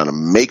this. I'm trying to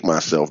make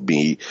myself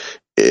be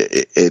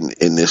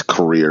in this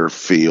career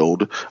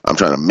field. I'm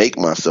trying to make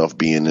myself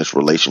be in this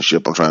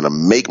relationship. I'm trying to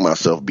make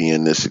myself be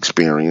in this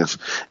experience.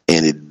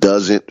 And it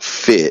doesn't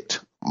fit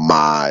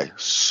my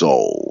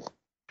soul.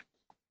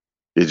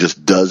 It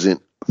just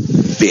doesn't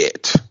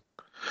fit.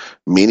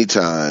 Many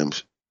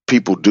times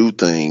people do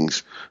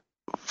things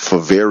for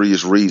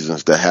various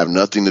reasons that have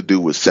nothing to do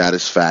with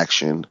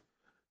satisfaction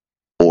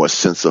or a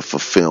sense of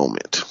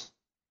fulfillment.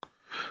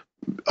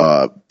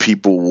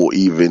 People will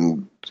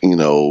even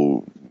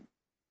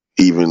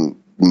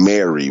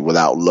marry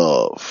without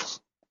love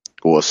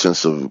or a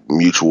sense of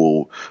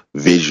mutual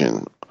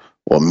vision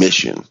or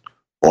mission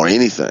or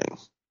anything,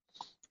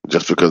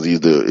 just because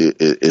either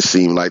it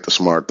seemed like the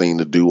smart thing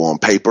to do on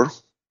paper,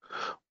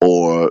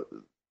 or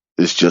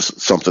it's just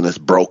something that's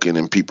broken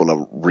and people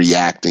are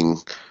reacting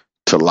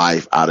to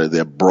life out of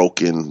their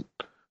broken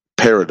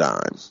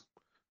paradigm.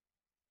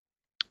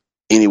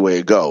 Any way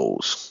it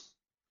goes,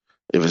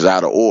 if it's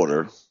out of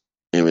order,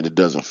 and if it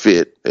doesn't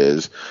fit,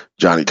 as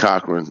Johnny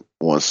Cochran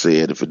once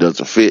said, if it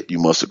doesn't fit, you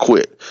must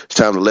quit. It's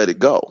time to let it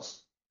go.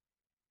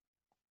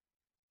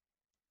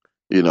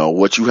 You know,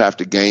 what you have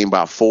to gain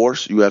by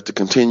force, you have to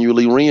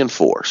continually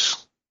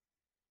reinforce.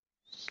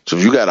 So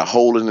if you got to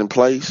hold it in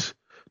place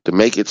to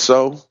make it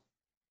so,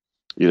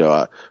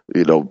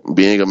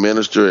 being a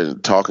minister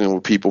and talking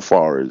with people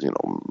far as,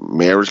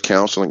 marriage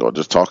counseling or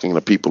just talking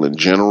to people in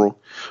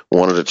general,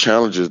 one of the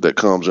challenges that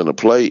comes into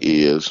play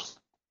is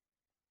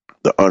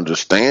the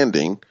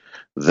understanding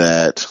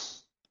that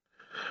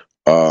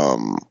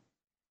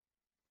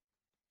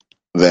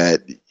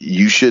that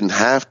you shouldn't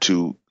have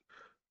to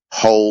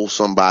hold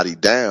somebody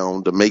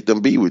down to make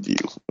them be with you.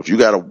 If you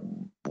got to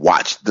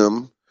watch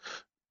them,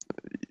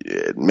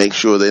 make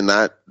sure they're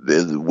not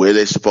where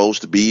they're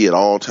supposed to be at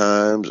all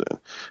times,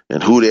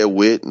 and who they're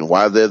with and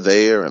why they're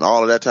there and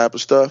all of that type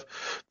of stuff,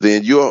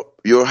 then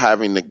you're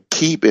having to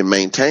keep and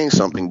maintain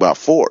something by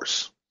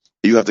force.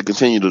 You have to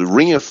continue to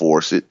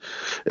reinforce it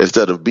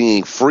instead of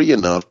being free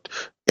enough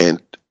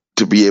and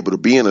to be able to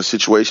be in a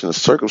situation, a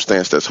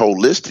circumstance that's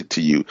holistic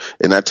to you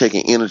and not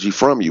taking energy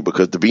from you,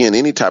 because to be in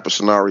any type of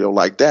scenario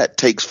like that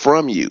takes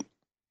from you.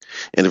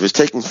 And if it's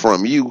taken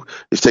from you,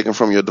 it's taken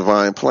from your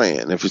divine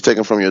plan. If it's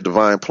taken from your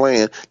divine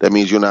plan, that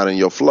means you're not in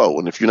your flow.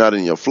 And if you're not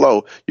in your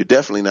flow, you're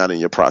definitely not in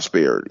your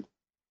prosperity.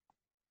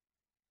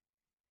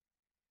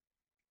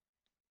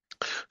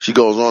 She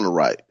goes on to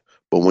write,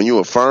 But when you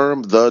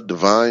affirm the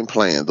divine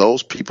plan,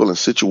 those people and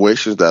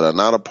situations that are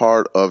not a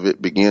part of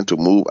it begin to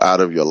move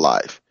out of your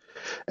life.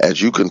 As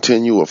you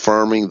continue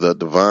affirming the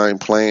divine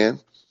plan,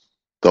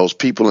 those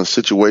people and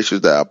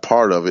situations that are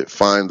part of it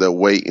find their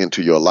way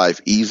into your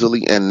life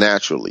easily and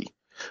naturally,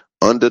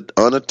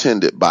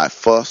 unattended by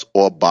fuss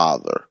or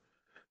bother.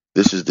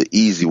 This is the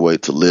easy way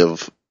to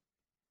live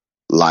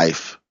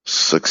life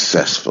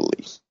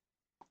successfully.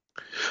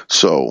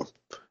 So,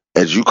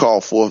 as you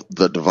call forth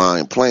the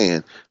divine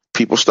plan,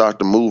 people start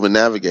to move and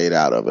navigate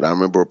out of it. I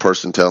remember a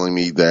person telling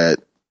me that,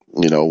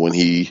 when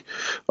he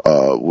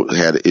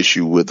had an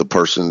issue with a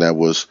person that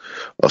was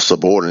a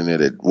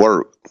subordinate at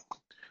work,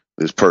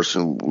 this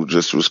person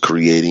just was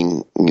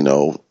creating,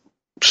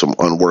 some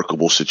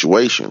unworkable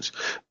situations,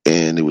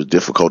 and it was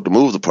difficult to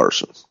move the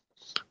person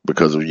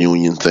because of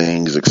union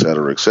things, et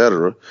cetera, et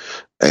cetera.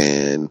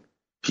 And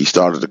he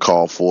started to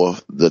call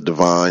forth the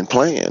divine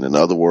plan. In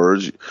other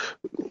words,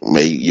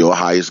 may your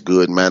highest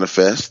good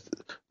manifest,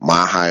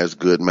 my highest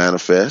good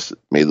manifest.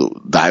 May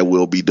thy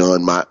will be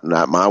done,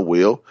 not my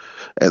will.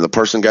 And the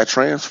person got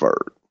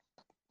transferred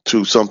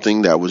to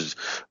something that was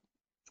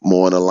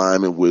more in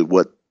alignment with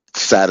what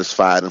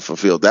satisfied and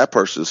fulfilled that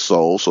person's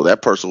soul. So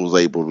that person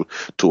was able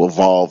to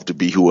evolve to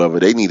be whoever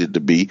they needed to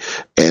be.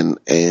 And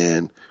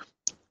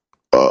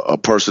a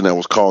person that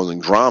was causing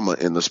drama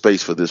in the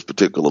space for this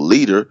particular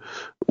leader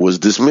was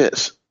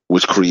dismissed,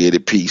 which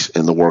created peace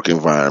in the work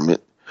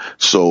environment.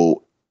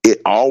 So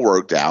it all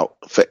worked out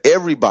for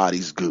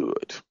everybody's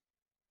good.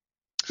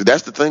 So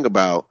that's the thing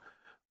about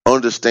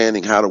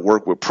understanding how to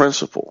work with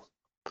principle.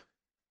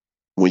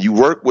 When you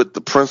work with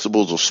the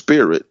principles of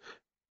spirit,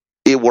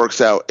 it works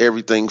out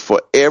everything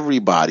for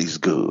everybody's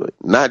good,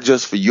 not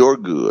just for your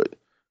good,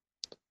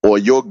 or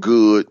your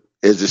good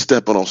is it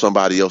stepping on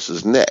somebody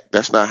else's neck.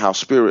 That's not how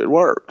spirit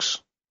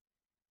works.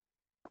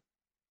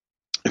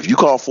 If you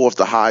call forth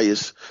the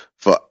highest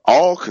for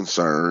all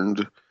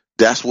concerned,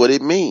 that's what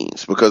it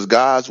means, because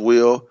God's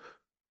will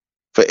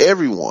for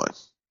everyone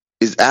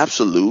is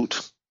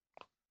absolute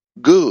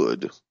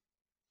good.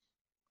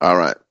 All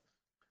right,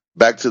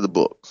 back to the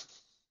book.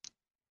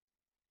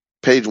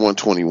 Page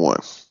 121.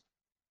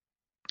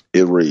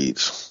 It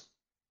reads,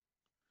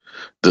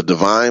 the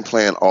divine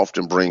plan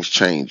often brings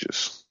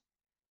changes.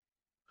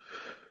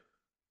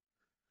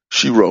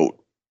 She wrote,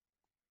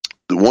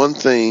 the one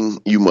thing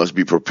you must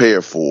be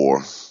prepared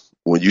for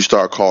when you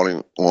start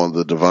calling on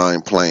the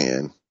divine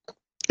plan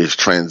is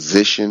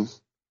transition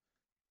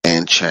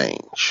and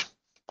change.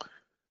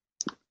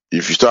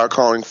 If you start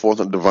calling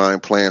forth a divine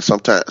plan,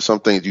 sometimes some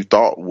things you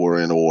thought were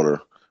in order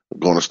are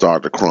going to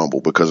start to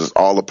crumble, because it's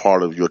all a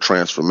part of your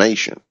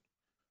transformation.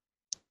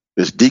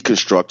 It's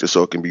deconstructed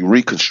so it can be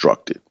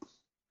reconstructed.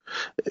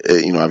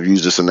 I've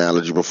used this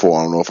analogy before.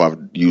 I don't know if I've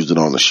used it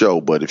on the show,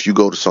 but if you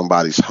go to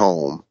somebody's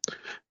home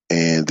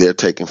and they're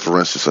taking, for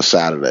instance, a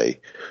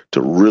Saturday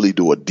to really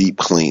do a deep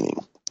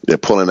cleaning, they're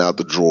pulling out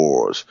the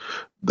drawers,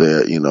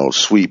 they're,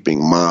 sweeping,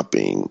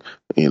 mopping,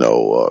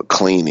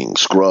 cleaning,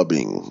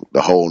 scrubbing,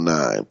 the whole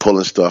nine,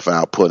 pulling stuff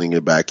out, putting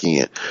it back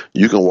in.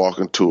 You can walk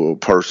into a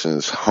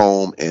person's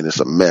home and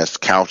it's a mess.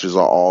 Couches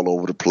are all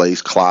over the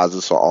place.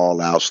 Closets are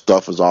all out.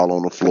 Stuff is all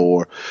on the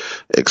floor,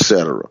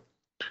 etc.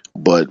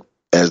 But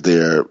as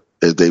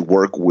they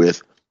work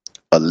with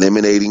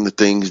eliminating the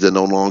things that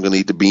no longer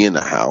need to be in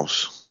the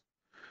house,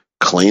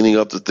 cleaning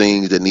up the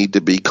things that need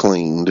to be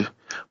cleaned,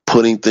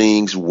 putting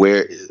things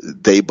where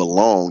they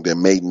belong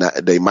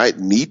that they might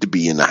need to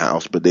be in the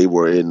house, but they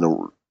were in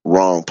the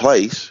wrong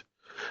place.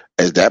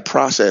 As that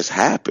process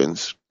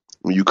happens,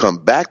 when you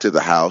come back to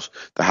the house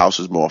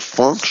is more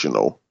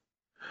functional,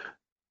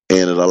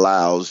 and it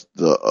allows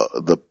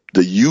the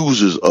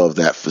users of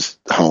that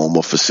home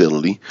or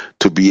facility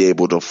to be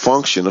able to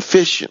function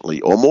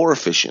efficiently or more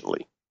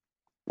efficiently.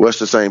 Well, it's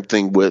the same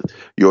thing with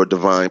your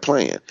divine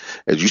plan.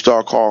 As you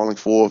start calling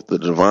forth the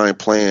divine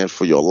plan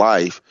for your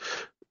life,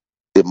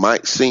 it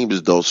might seem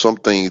as though some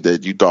things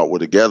that you thought were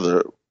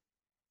together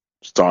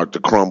start to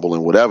crumble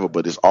and whatever,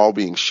 but it's all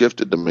being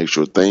shifted to make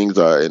sure things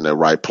are in the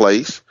right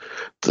place.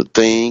 The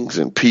things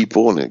and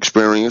people and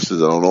experiences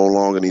that no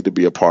longer need to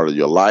be a part of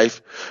your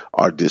life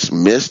are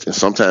dismissed, and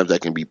sometimes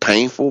that can be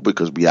painful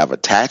because we have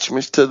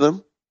attachments to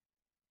them.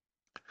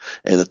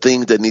 And the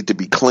things that need to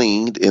be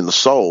cleaned in the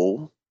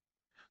soul,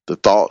 the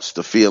thoughts,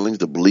 the feelings,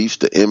 the beliefs,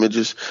 the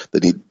images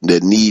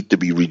that need to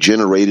be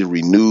regenerated,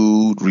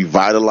 renewed,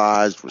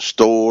 revitalized,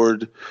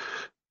 restored,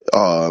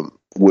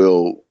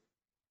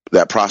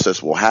 that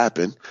process will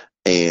happen.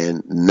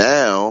 And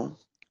now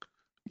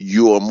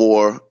you are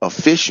more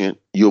efficient.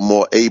 You're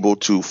more able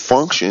to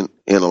function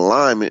in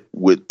alignment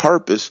with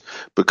purpose,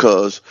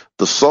 because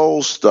the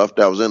soul stuff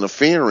that was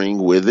interfering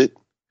with it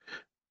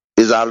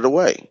is out of the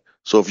way.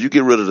 So if you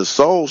get rid of the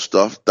soul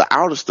stuff, the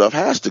outer stuff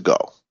has to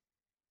go.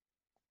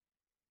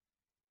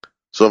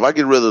 So if I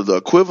get rid of the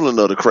equivalent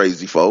of the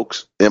crazy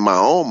folks in my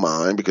own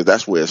mind, because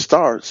that's where it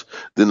starts,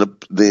 then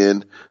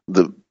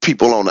the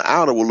people on the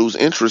outer will lose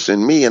interest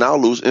in me, and I'll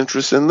lose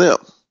interest in them.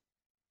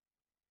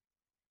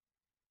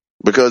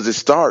 Because it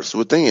starts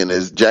within.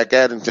 As Jack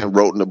Addington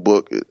wrote in the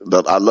book,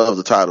 I love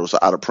the title, it's an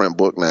out-of-print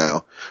book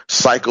now,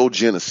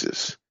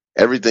 Psychogenesis.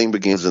 Everything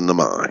begins in the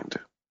mind.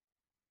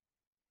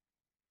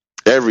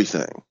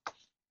 Everything.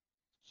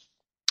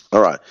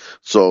 All right.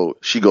 So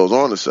she goes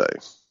on to say,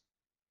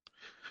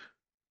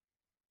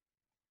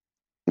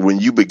 when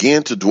you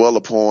begin to dwell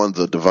upon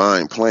the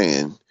divine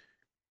plan,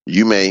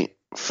 you may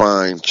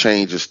find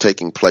changes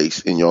taking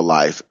place in your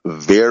life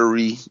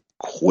very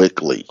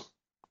quickly.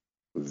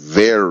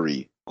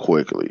 Very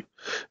quickly.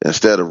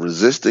 Instead of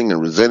resisting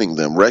and resenting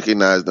them,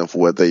 recognize them for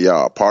what they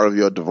are, part of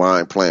your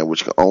divine plan,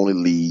 which can only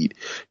lead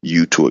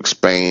you to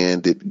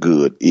expanded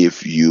good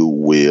if you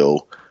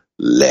will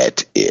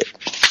let it.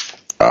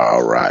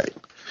 All right.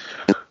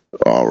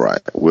 All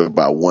right. We're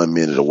about 1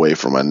 minute away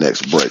from our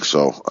next break,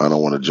 so I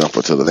don't want to jump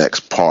into the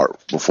next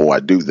part before I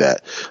do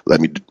that.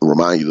 Let me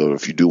remind you, though,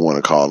 if you do want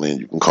to call in,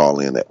 you can call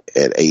in at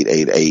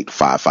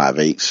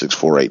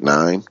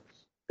 888-558-6489.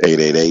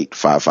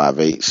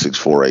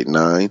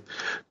 888-558-6489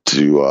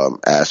 to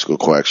ask a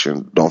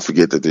question. Don't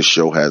forget that this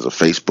show has a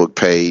Facebook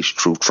page,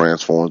 Truth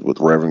Transforms with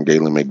Reverend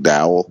Galen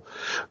McDowell.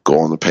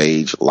 Go on the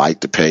page,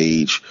 like the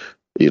page,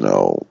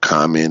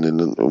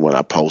 comment when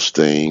I post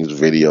things,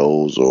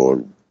 videos,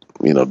 or,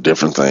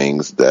 different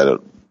things that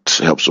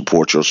help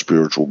support your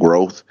spiritual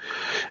growth.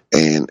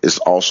 And it's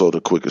also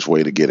the quickest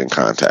way to get in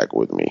contact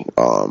with me,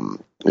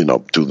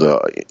 through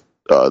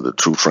the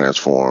Truth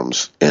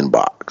Transforms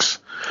inbox.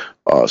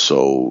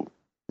 So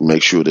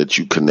make sure that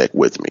you connect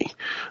with me.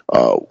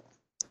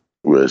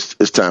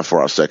 It's time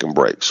for our second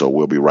break, so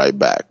we'll be right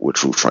back with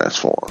Truth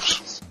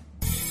Transforms.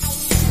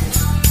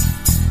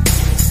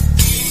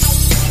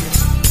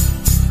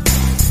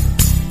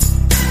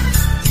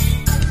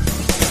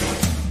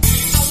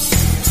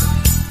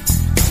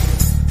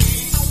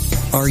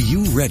 Are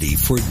you ready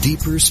for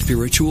deeper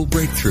spiritual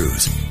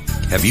breakthroughs?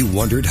 Have you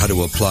wondered how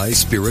to apply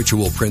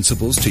spiritual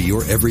principles to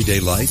your everyday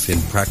life in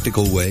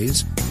practical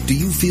ways? Do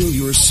you feel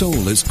your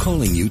soul is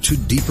calling you to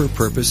deeper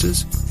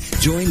purposes?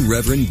 Join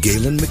Reverend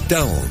Galen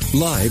McDowell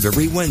live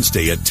every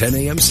Wednesday at 10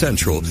 a.m.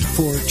 Central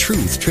for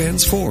Truth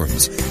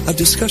Transforms, a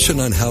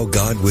discussion on how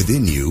God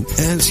within you,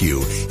 as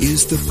you,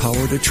 is the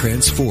power to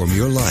transform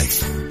your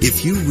life.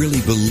 If you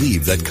really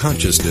believe that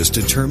consciousness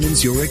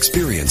determines your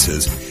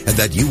experiences and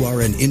that you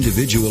are an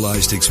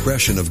individualized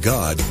expression of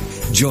God,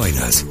 join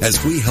us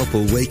as we help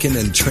awaken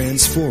and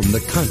transform the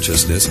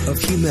consciousness of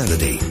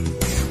humanity.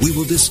 We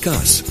will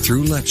discuss,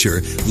 through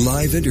lecture,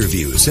 live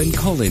interviews, and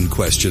call-in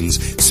questions,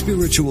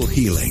 spiritual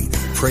healing,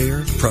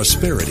 prayer,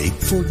 prosperity,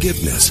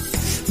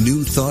 forgiveness,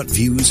 new thought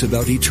views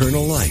about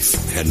eternal life,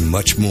 and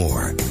much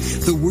more.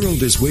 The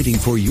world is waiting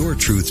for your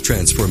truth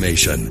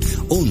transformation,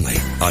 only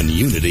on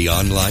Unity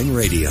Online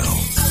Radio.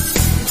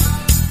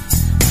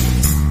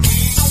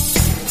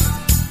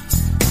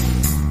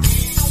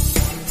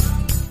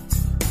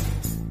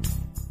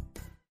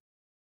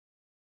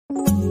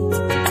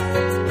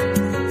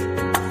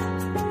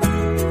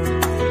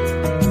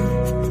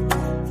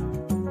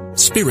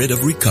 Spirit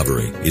of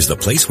Recovery is the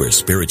place where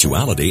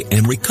spirituality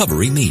and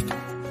recovery meet,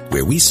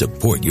 where we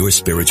support your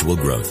spiritual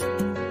growth.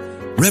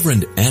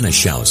 Reverend Anna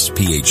Schaus,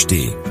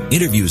 Ph.D.,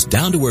 interviews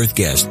down-to-earth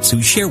guests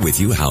who share with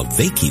you how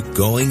they keep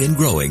going and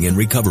growing in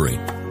recovery.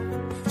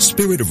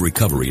 Spirit of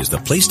Recovery is the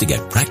place to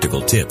get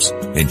practical tips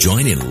and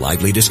join in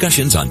lively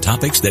discussions on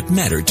topics that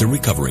matter to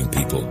recovering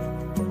people.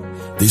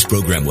 This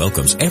program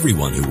welcomes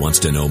everyone who wants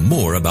to know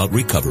more about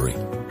recovery.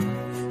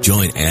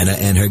 Join Anna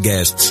and her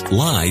guests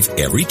live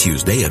every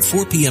Tuesday at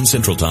 4 p.m.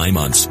 Central Time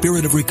on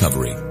Spirit of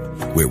Recovery,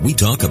 where we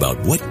talk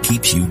about what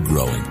keeps you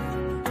growing.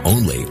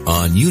 Only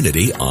on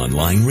Unity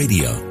Online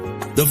Radio,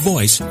 the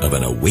voice of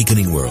an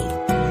awakening world.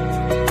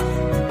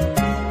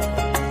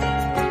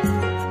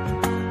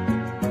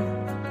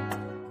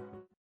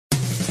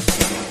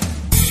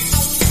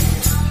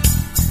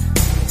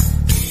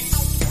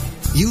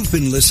 You've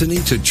been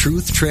listening to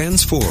Truth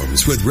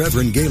Transforms with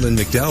Reverend Galen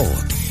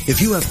McDowell. If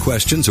you have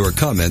questions or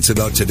comments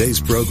about today's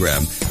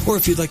program, or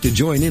if you'd like to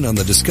join in on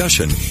the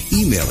discussion,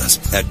 email us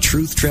at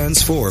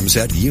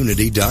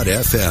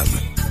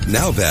truthtransforms@unity.fm.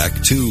 Now back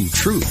to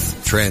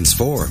Truth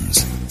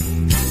Transforms.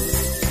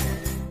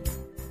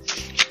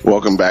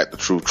 Welcome back to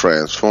Truth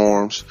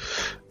Transforms.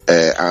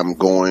 I'm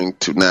going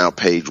to now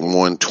page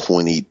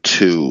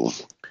 122.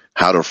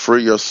 How to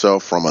free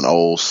yourself from an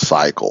old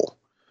cycle.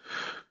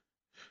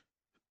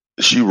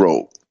 She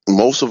wrote,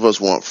 most of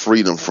us want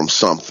freedom from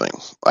something.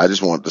 I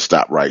just wanted to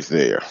stop right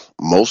there.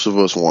 Most of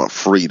us want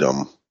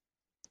freedom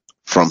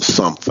from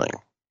something.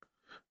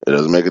 It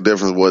doesn't make a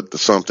difference what the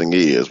something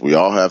is. We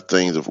all have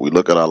things, if we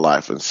look at our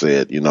life and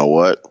said, you know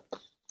what?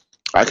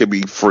 I could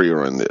be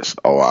freer in this.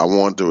 Oh, I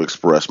want to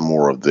express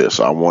more of this.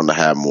 I want to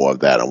have more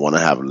of that. I want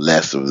to have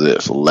less of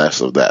this,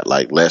 less of that.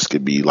 Like less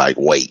could be like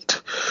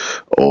weight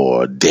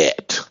or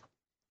debt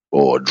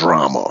or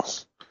drama,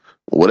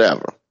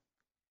 whatever.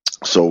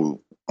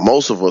 So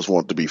most of us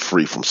want to be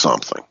free from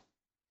something.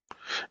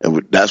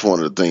 And that's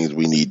one of the things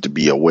we need to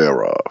be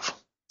aware of.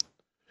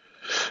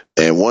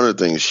 And one of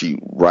the things she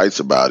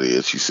writes about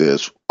is, she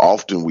says,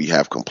 often we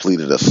have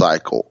completed a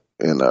cycle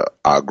in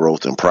our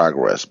growth and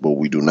progress, but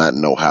we do not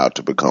know how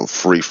to become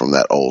free from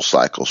that old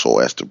cycle so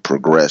as to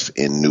progress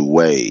in new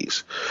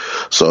ways.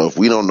 So if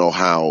we don't know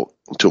how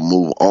to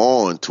move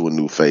on to a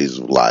new phase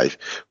of life,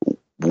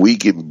 we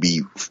can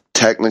be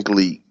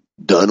technically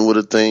done with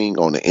a thing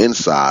on the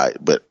inside,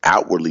 but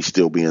outwardly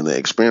still be in the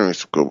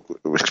experience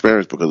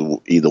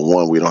because either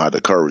one, we don't have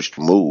the courage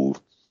to move,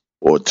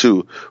 or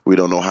two, we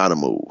don't know how to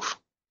move.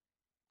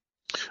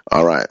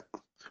 All right.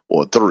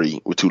 Or three,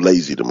 we're too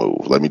lazy to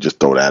move. Let me just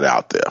throw that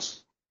out there.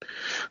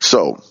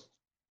 So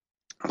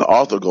the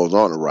author goes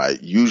on to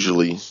write,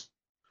 usually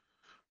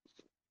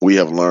we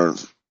have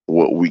learned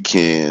what we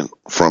can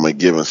from a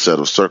given set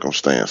of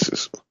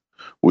circumstances.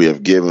 We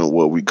have given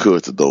what we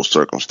could to those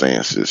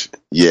circumstances,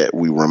 yet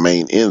we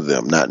remain in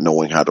them, not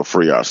knowing how to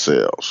free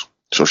ourselves.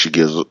 So she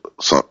gives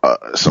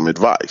some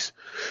advice.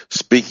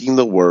 Speaking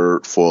the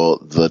word for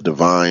the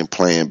divine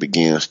plan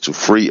begins to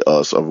free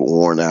us of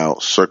worn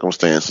out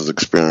circumstances,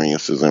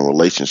 experiences, and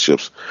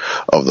relationships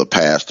of the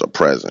past or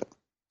present.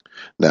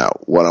 Now,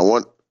 what I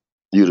want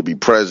you to be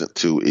present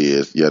to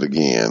is, yet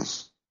again,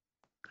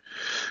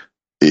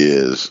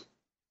 is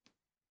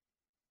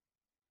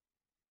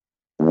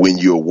when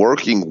you're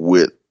working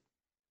with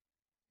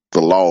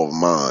the law of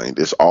mind,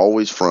 it's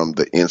always from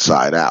the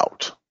inside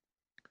out.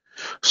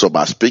 So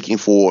by speaking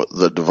for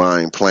the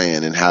divine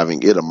plan and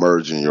having it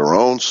emerge in your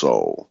own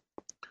soul,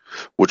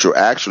 what you're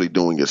actually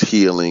doing is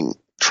healing,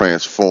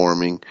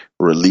 transforming,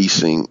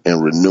 releasing,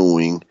 and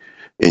renewing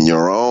in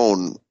your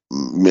own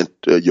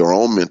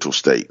mental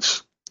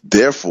states.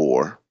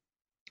 Therefore,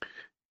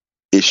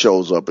 it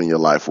shows up in your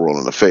life, world,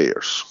 and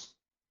affairs.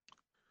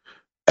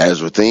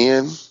 As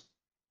within,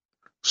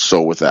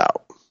 so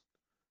without.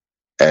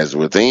 As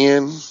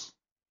within,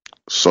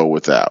 so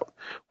without.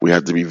 We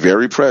have to be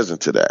very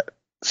present to that.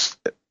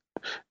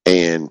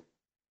 And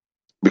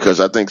because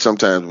I think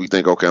sometimes we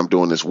think, okay, I'm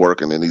doing this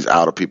work and then these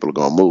outer people are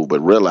going to move,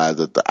 but realize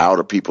that the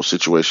outer people,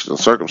 situations, and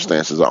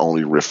circumstances are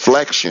only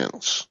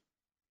reflections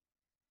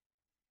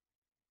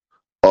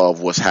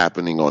of what's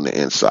happening on the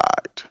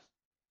inside.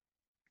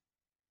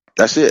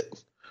 That's it.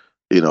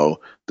 You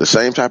know, the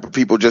same type of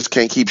people just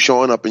can't keep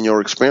showing up in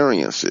your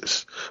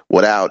experiences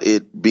without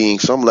it being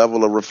some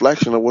level of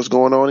reflection of what's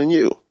going on in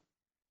you.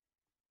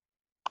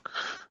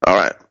 All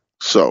right.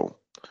 So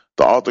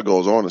the author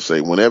goes on to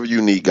say, whenever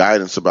you need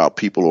guidance about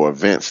people or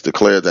events,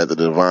 declare that the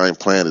divine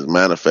plan is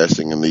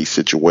manifesting in these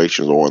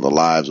situations or in the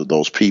lives of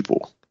those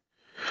people.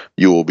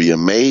 You will be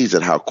amazed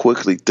at how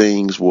quickly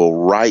things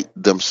will right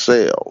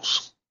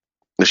themselves.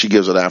 And she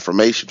gives an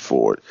affirmation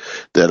for it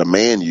that a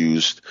man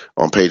used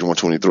on page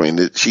 123.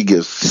 And she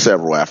gives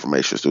several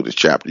affirmations through this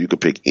chapter. You can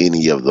pick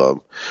any of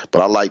them.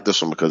 But I like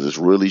this one because it's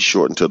really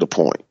short and to the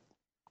point.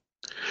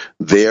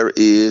 There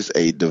is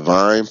a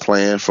divine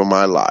plan for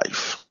my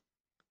life.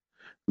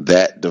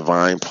 That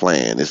divine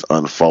plan is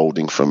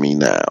unfolding for me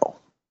now.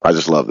 I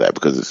just love that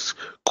because it's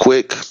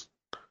quick,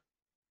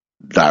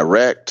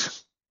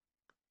 direct,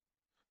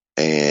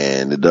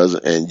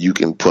 and you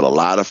can put a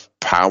lot of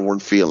power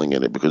and feeling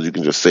in it because you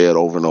can just say it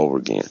over and over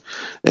again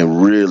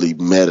and really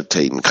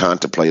meditate and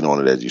contemplate on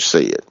it as you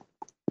say it.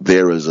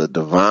 There is a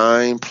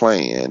divine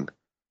plan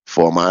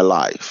for my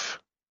life.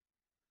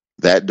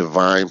 That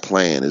divine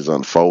plan is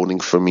unfolding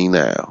for me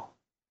now.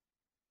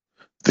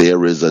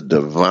 There is a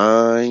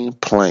divine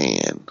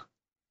plan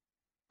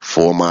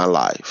for my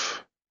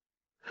life.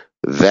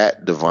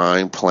 That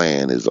divine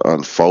plan is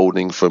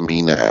unfolding for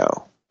me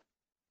now.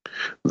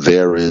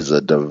 There is a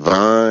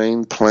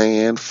divine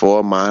plan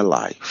for my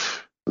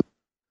life.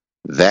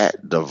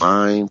 That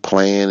divine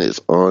plan is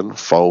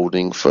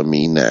unfolding for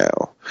me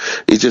now.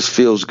 It just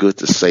feels good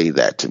to say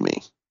that to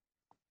me.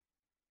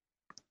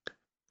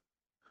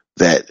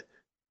 That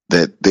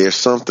there's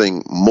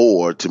something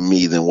more to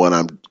me than what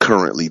I'm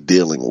currently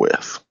dealing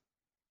with,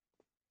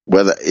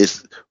 whether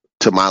it's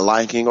to my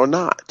liking or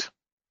not,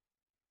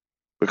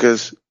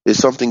 because it's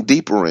something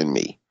deeper in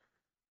me.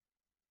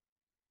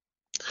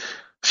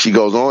 She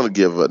goes on to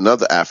give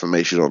another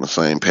affirmation on the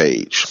same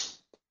page.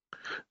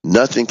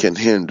 Nothing can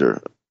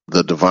hinder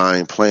the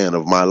divine plan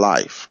of my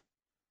life.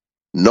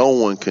 No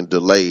one can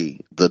delay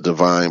the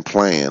divine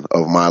plan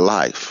of my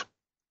life.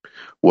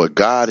 What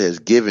God has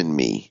given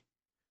me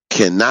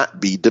cannot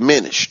be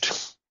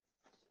diminished.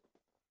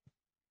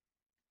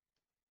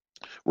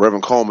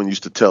 Reverend Coleman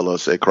used to tell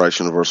us at Christ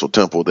Universal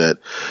Temple that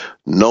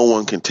no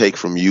one can take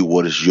from you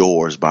what is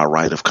yours by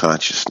right of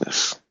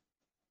consciousness.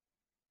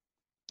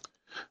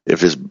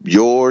 If it's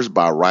yours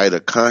by right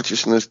of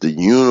consciousness, the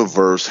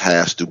universe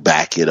has to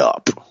back it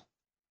up.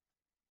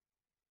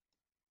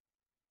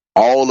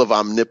 All of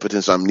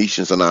omnipotence,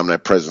 omniscience, and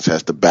omnipresence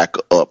has to back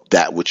up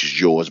that which is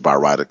yours by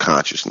right of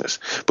consciousness,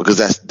 because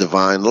that's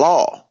divine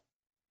law.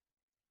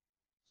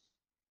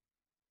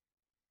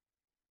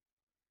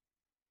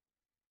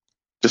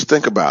 Just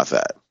think about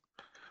that.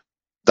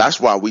 That's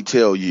why we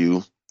tell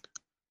you,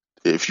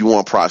 if you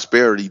want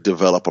prosperity,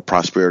 develop a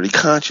prosperity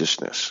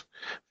consciousness.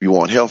 If you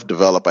want health,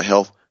 develop a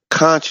health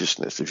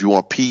consciousness. If you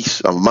want peace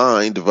of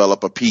mind,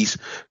 develop a peace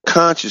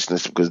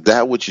consciousness, because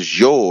that which is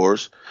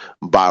yours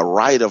by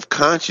right of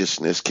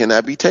consciousness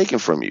cannot be taken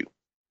from you.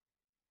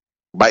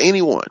 by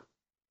anyone.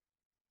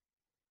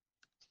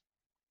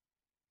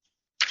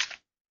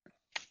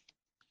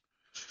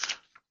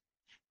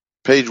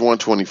 Page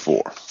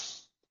 124.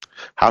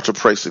 How to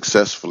pray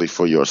successfully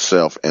for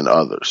yourself and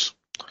others.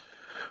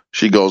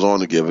 She goes on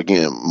to give,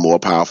 again, more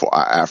powerful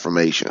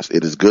affirmations.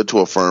 It is good to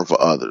affirm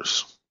for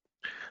others.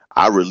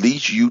 I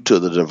release you to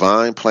the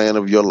divine plan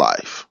of your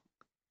life.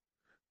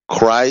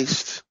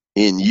 Christ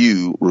in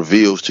you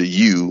reveals to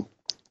you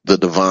the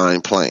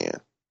divine plan.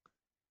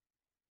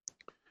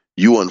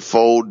 You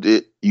unfold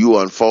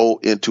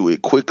into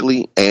it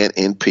quickly and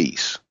in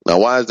peace. Now,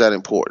 why is that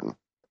important?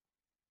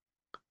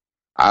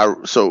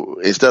 So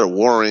instead of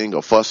worrying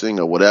or fussing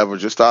or whatever,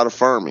 just start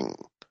affirming.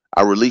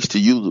 I release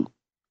you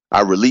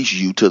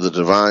to the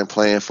divine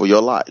plan for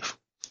your life.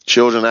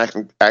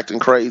 Children acting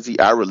crazy,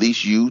 I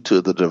release you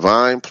to the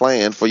divine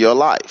plan for your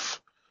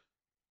life.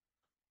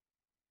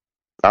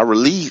 I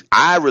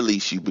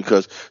release you,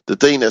 because the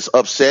thing that's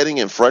upsetting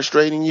and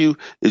frustrating you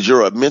is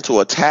your mental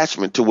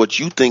attachment to what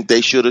you think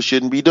they should or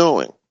shouldn't be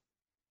doing.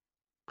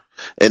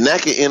 And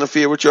that can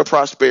interfere with your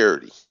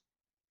prosperity.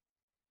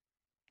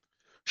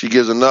 She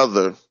gives some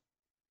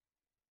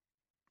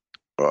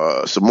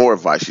more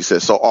advice. She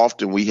says, so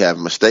often we have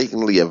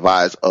mistakenly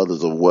advised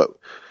others of what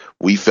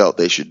we felt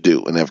they should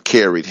do and have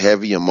carried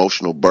heavy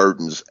emotional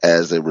burdens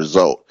as a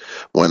result,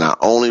 when our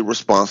only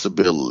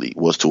responsibility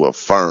was to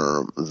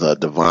affirm the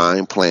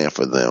divine plan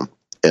for them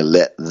and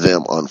let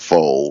them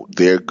unfold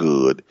their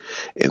good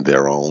in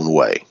their own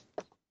way.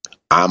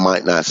 I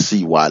might not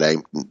see why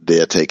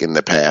they're taking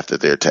the path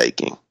that they're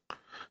taking,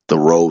 the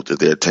road that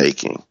they're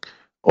taking,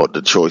 or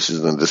the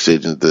choices and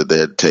decisions that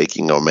they're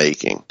taking or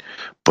making,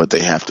 but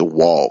they have to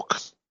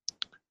walk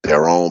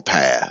their own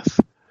path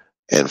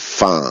and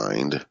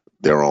find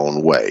their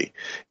own way.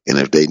 And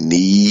if they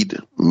need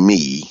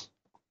me,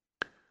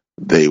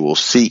 they will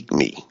seek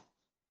me.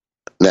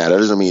 Now, that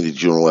doesn't mean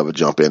that you don't ever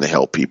jump in and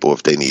help people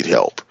if they need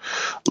help.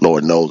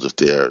 Lord knows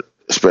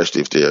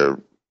especially if they're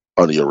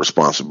under your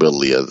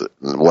responsibility.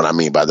 What I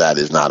mean by that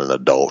is not an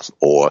adult,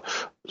 or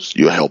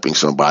you're helping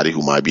somebody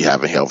who might be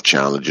having health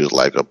challenges,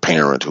 like a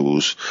parent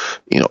who's,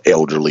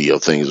 elderly or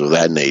things of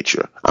that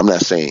nature. I'm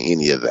not saying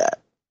any of that.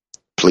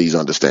 Please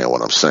understand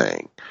what I'm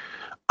saying.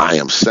 I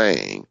am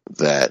saying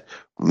that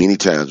many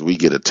times we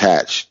get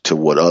attached to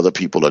what other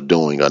people are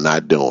doing or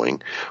not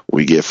doing.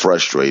 We get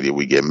frustrated,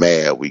 we get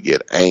mad, we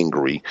get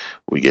angry,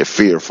 we get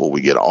fearful,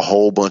 we get a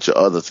whole bunch of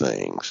other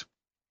things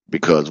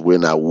because we're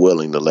not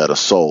willing to let a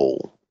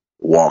soul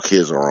walk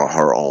his or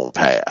her own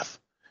path.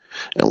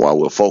 And while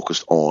we're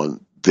focused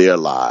on their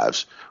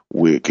lives,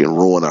 we can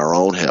ruin our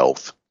own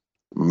health,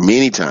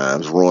 many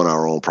times ruin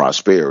our own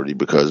prosperity,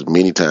 because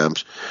many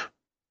times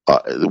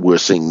we're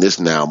seeing this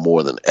now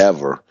more than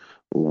ever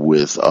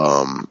with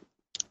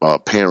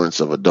parents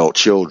of adult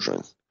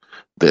children,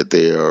 that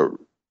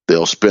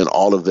they'll spend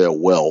all of their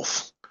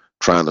wealth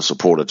trying to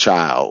support a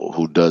child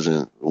who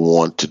doesn't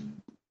want to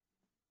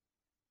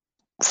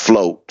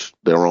float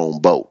their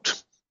own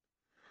boat.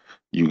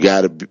 You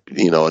got to,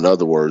 in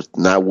other words,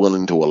 not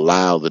willing to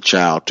allow the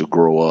child to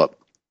grow up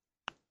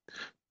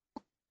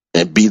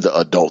and be the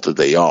adult that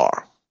they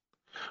are.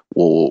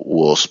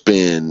 Will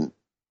spend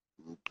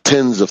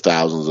tens of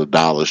thousands of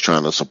dollars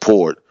trying to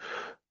support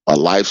a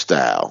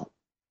lifestyle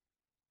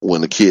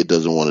when the kid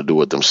doesn't want to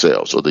do it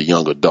themselves, or the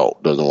young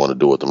adult doesn't want to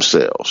do it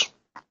themselves.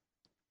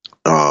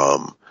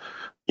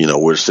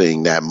 We're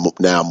seeing that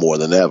now more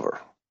than ever.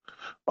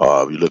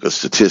 You look at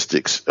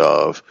statistics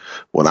of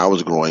when I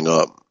was growing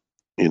up,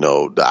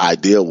 the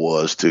idea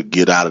was to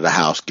get out of the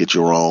house, get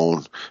your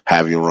own,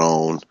 have your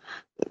own,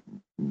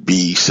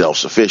 be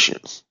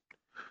self-sufficient.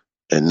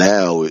 And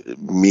now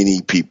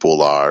many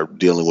people are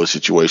dealing with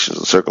situations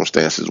and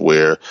circumstances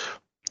where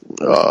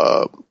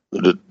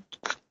the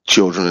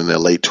children in their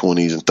late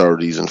 20s and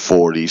 30s and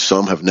 40s,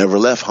 some have never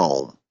left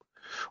home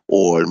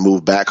or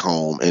moved back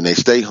home, and they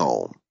stay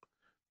home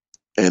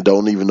and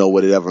don't even know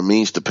what it ever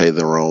means to pay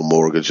their own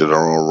mortgage or their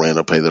own rent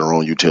or pay their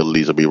own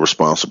utilities or be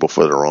responsible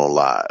for their own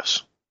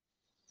lives.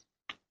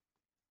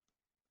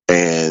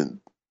 And,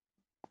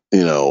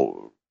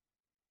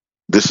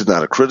 this is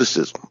not a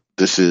criticism.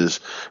 This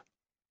is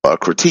a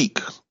critique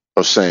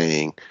of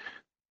saying,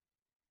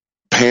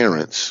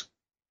 parents,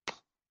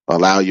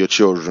 allow your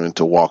children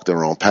to walk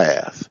their own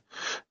path,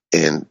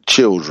 and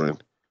children,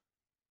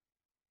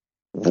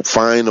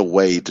 find a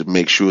way to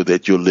make sure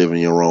that you're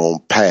living your own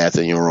path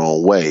in your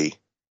own way,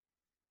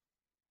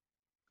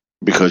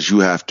 because you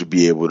have to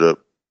be able to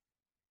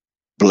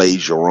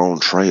blaze your own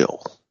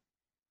trail.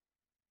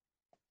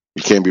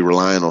 You can't be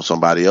relying on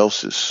somebody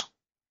else's.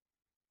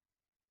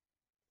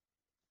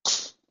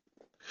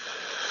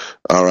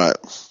 All right.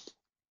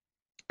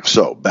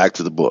 So back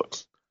to the book.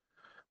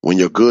 When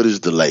your good is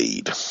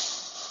delayed.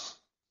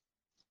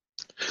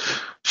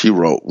 She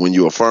wrote, when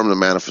you affirm the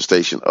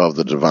manifestation of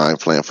the divine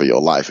plan for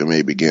your life, it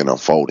may begin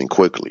unfolding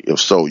quickly. If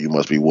so, you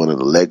must be willing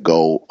to let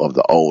go of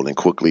the old and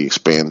quickly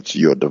expand to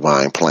your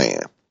divine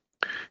plan.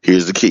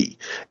 Here's the key: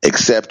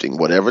 accepting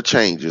whatever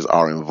changes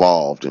are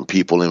involved in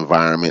people,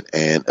 environment,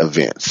 and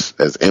events.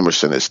 As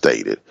Emerson has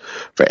stated,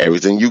 for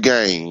everything you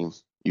gain,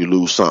 you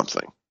lose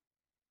something.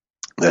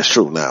 That's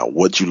true. Now,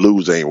 what you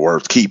lose ain't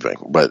worth keeping.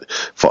 But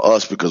for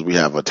us, because we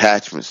have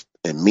attachments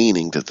and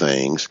meaning to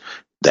things,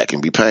 that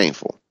can be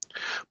painful.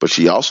 But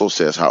she also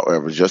says,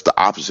 however, just the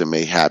opposite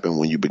may happen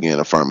when you begin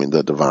affirming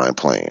the divine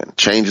plan.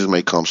 Changes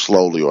may come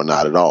slowly or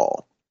not at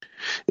all.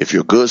 If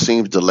your good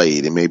seems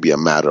delayed, it may be a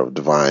matter of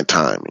divine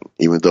timing.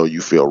 Even though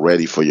you feel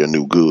ready for your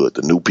new good,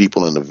 the new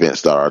people and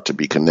events that are to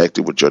be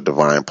connected with your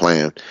divine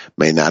plan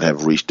may not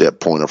have reached that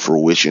point of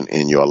fruition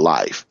in your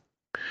life.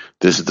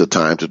 This is the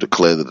time to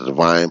declare that the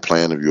divine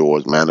plan of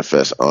yours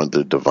manifests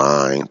under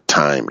divine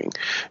timing.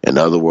 In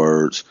other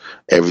words,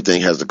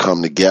 everything has to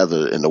come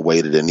together in the way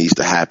that it needs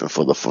to happen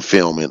for the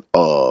fulfillment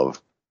of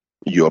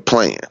your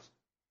plan.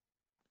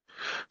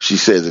 She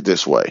says it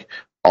this way.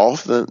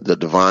 Often the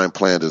divine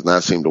plan does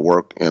not seem to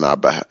work in our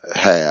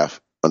behalf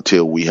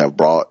until we have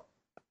brought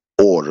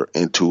order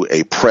into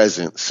a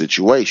present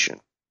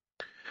situation.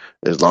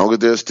 As long as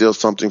there's still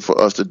something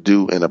for us to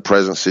do in a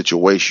present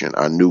situation,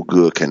 our new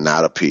good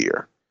cannot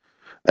appear.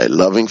 A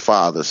loving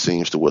father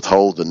seems to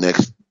withhold the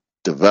next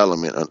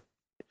development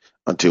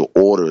until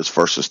order is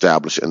first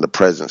established in the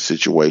present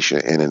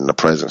situation and in the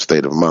present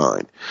state of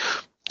mind.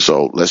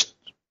 So let's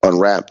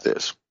unwrap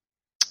this.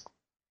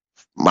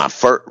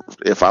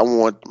 If I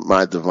want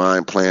my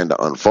divine plan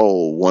to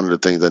unfold, one of the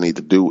things I need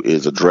to do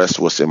is address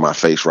what's in my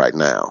face right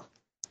now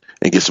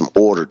and get some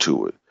order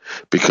to it,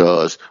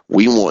 because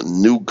we want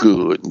new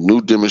good,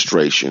 new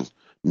demonstration,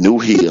 new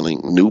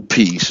healing, new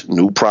peace,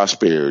 new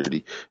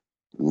prosperity,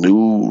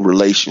 new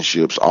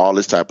relationships, all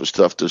this type of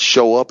stuff to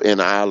show up in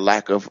our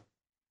lack of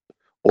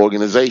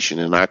organization,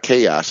 in our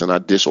chaos, in our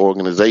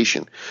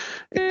disorganization,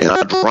 in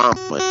our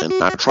drama,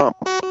 in our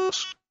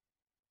traumas.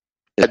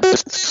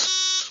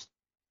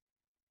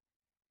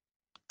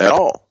 At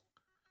all.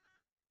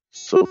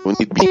 So we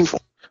need to be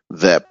mindful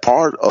that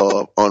part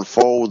of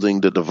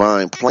unfolding the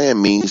divine plan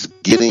means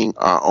getting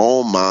our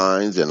own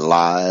minds and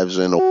lives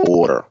in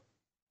order.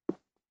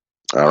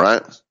 All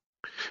right?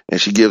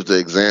 And she gives the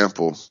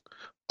example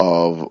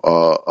of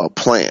a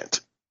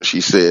plant.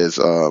 She says,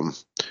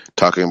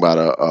 talking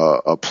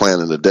about a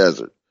plant in the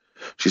desert.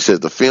 She says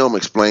the film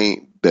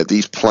explained that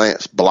these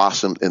plants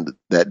blossomed in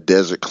that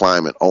desert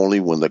climate only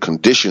when the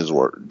conditions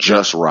were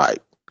just right.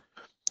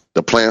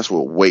 The plants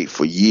will wait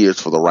for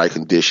years for the right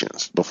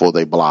conditions before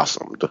they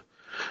blossomed.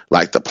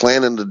 Like the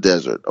plant in the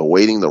desert,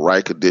 awaiting the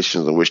right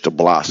conditions in which to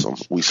blossom,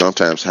 we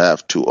sometimes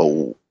have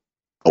to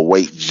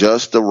await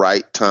just the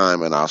right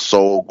time in our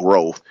soul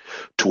growth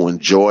to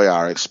enjoy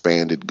our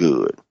expanded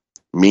good.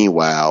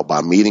 Meanwhile,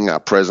 by meeting our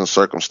present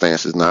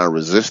circumstances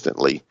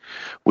non-resistantly,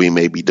 we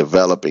may be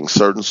developing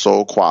certain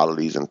soul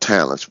qualities and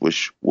talents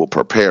which will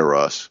prepare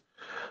us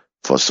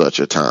for such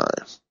a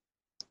time.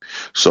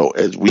 So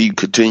as we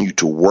continue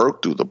to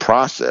work through the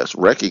process,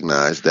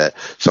 recognize that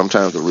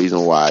sometimes the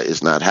reason why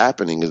it's not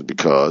happening is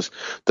because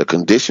the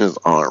conditions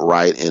aren't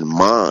right in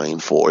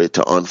mind for it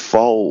to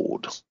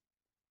unfold.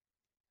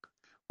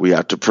 We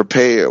have to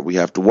prepare. We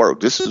have to work.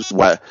 This is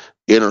why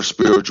inner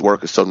spiritual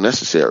work is so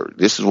necessary.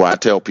 This is why I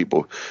tell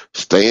people,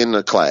 stay in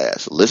the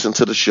class, listen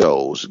to the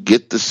shows,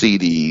 get the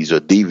CDs or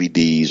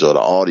DVDs or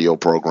the audio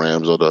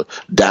programs or the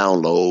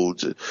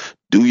downloads.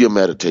 Do your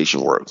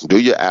meditation work, do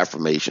your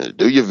affirmations,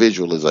 do your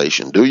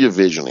visualization, do your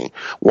visioning.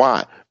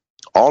 Why?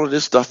 All of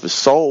this stuff is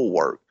soul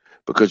work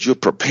because you're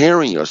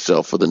preparing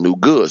yourself for the new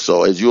good.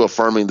 So as you're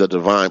affirming the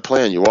divine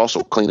plan, you're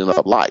also cleaning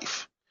up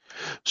life.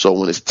 So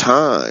when it's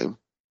time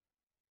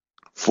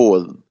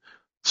for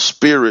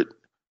spirit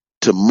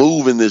to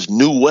move in this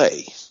new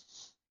way,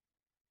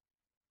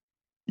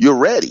 you're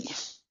ready.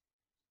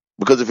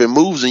 Because if it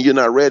moves and you're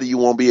not ready, you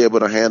won't be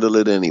able to handle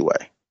it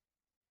anyway.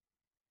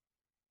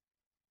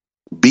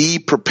 Be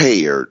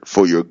prepared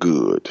for your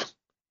good.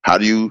 How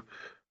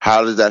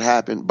does that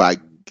happen? By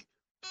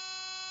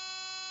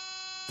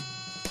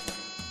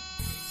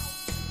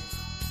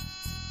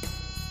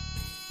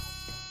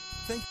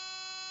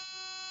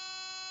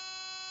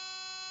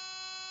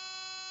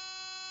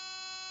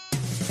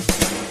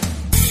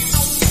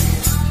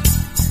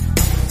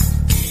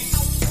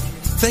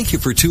Thank you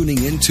for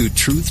tuning in to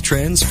Truth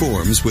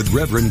Transforms with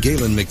Reverend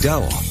Galen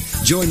McDowell.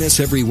 Join us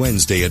every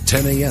Wednesday at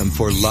 10 a.m.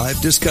 for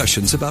live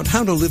discussions about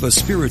how to live a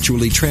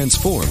spiritually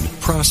transformed,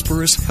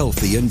 prosperous,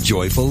 healthy, and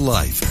joyful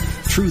life.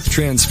 Truth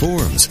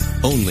Transforms,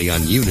 only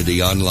on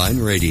Unity Online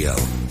Radio.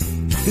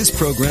 This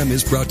program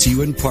is brought to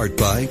you in part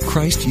by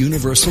Christ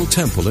Universal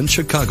Temple in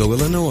Chicago,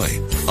 Illinois.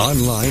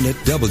 Online at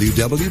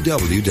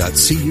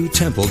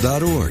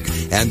www.cutemple.org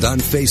and on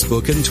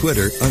Facebook and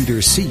Twitter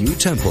under CU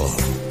Temple.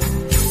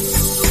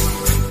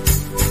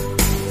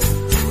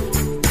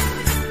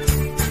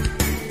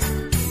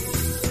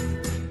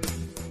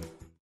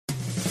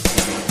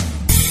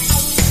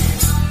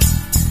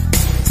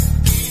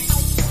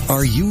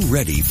 Are you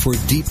ready for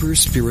deeper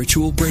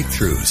spiritual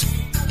breakthroughs?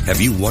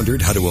 Have you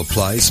wondered how to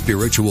apply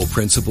spiritual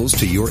principles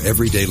to your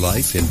everyday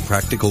life in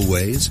practical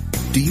ways?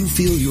 Do you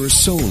feel your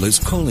soul is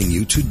calling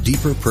you to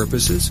deeper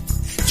purposes?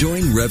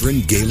 Join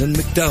Reverend Galen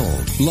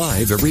McDowell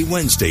live every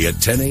Wednesday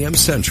at 10 a.m.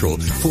 Central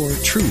for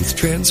Truth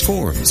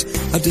Transforms,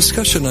 a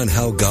discussion on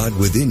how God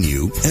within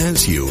you,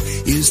 as you,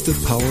 is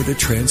the power to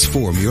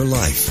transform your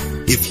life.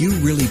 If you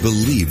really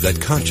believe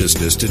that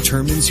consciousness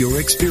determines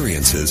your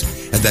experiences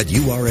and that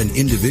you are an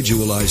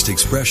individualized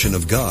expression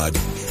of God,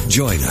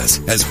 join us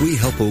as we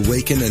help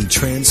awaken and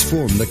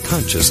transform the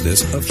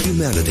consciousness of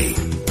humanity.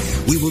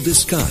 We will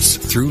discuss,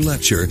 through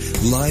lecture,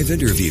 live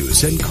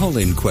interviews, and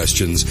call-in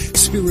questions,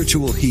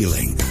 spiritual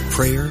healing,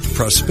 prayer,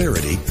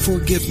 prosperity,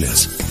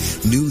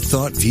 forgiveness, new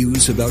thought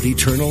views about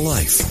eternal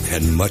life,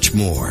 and much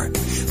more.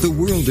 The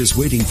world is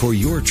waiting for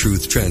your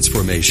truth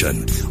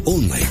transformation,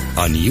 only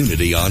on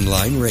Unity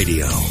Online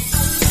Radio.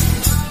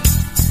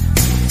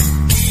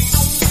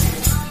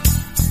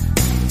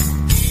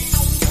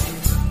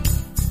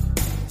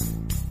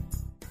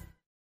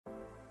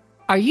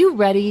 Are you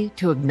ready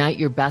to ignite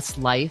your best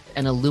life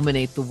and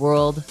illuminate the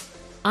world?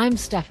 I'm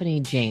Stephanie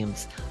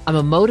James. I'm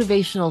a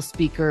motivational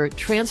speaker,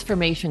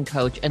 transformation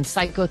coach, and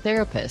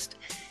psychotherapist.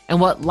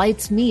 And what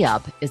lights me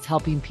up is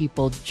helping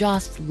people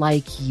just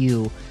like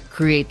you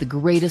create the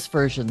greatest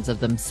versions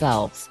of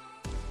themselves.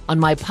 On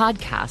my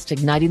podcast,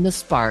 Igniting the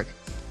Spark,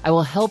 I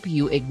will help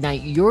you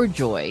ignite your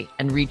joy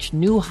and reach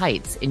new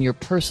heights in your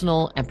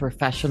personal and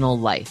professional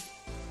life.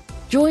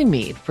 Join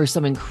me for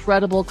some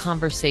incredible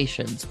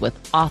conversations with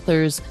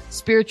authors,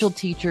 spiritual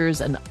teachers,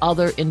 and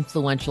other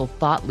influential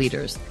thought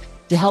leaders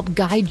to help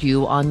guide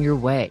you on your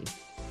way.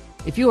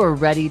 If you are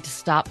ready to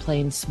stop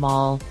playing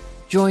small,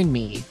 join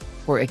me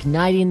for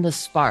Igniting the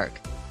Spark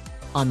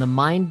on the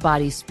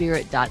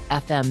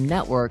mindbodyspirit.fm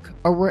network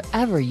or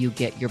wherever you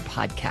get your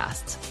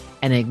podcasts,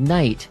 and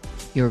ignite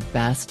your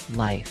best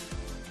life.